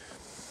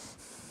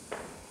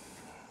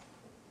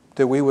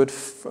 that we would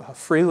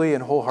freely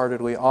and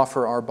wholeheartedly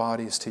offer our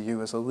bodies to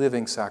you as a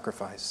living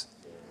sacrifice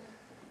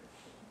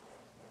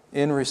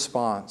in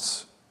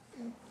response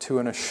to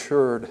an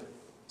assured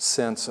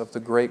sense of the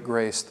great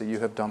grace that you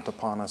have dumped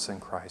upon us in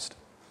Christ.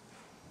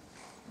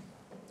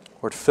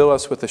 Lord, fill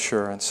us with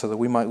assurance so that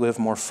we might live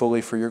more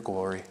fully for your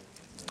glory.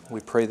 We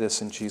pray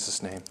this in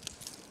Jesus' name.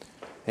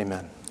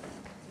 Amen.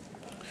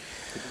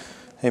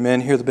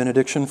 Amen. Hear the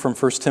benediction from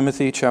 1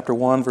 Timothy chapter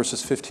 1,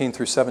 verses 15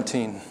 through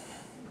 17.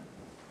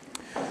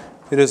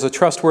 It is a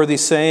trustworthy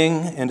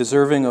saying and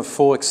deserving of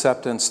full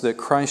acceptance that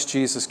Christ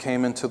Jesus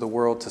came into the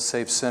world to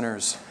save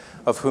sinners,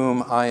 of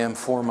whom I am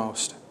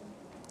foremost.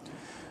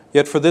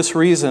 Yet for this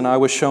reason I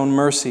was shown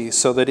mercy,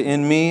 so that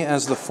in me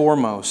as the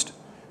foremost,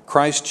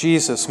 Christ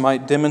Jesus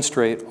might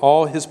demonstrate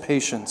all His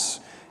patience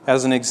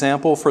as an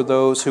example for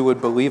those who would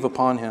believe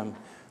upon Him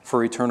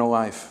for eternal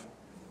life.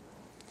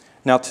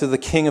 Now to the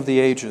King of the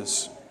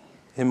ages,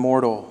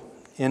 immortal,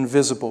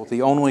 invisible,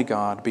 the only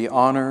God, be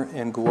honor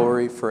and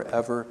glory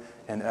forever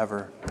and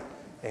ever.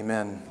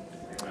 Amen.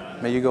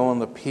 May you go in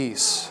the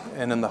peace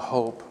and in the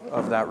hope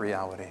of that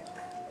reality.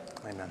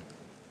 Amen.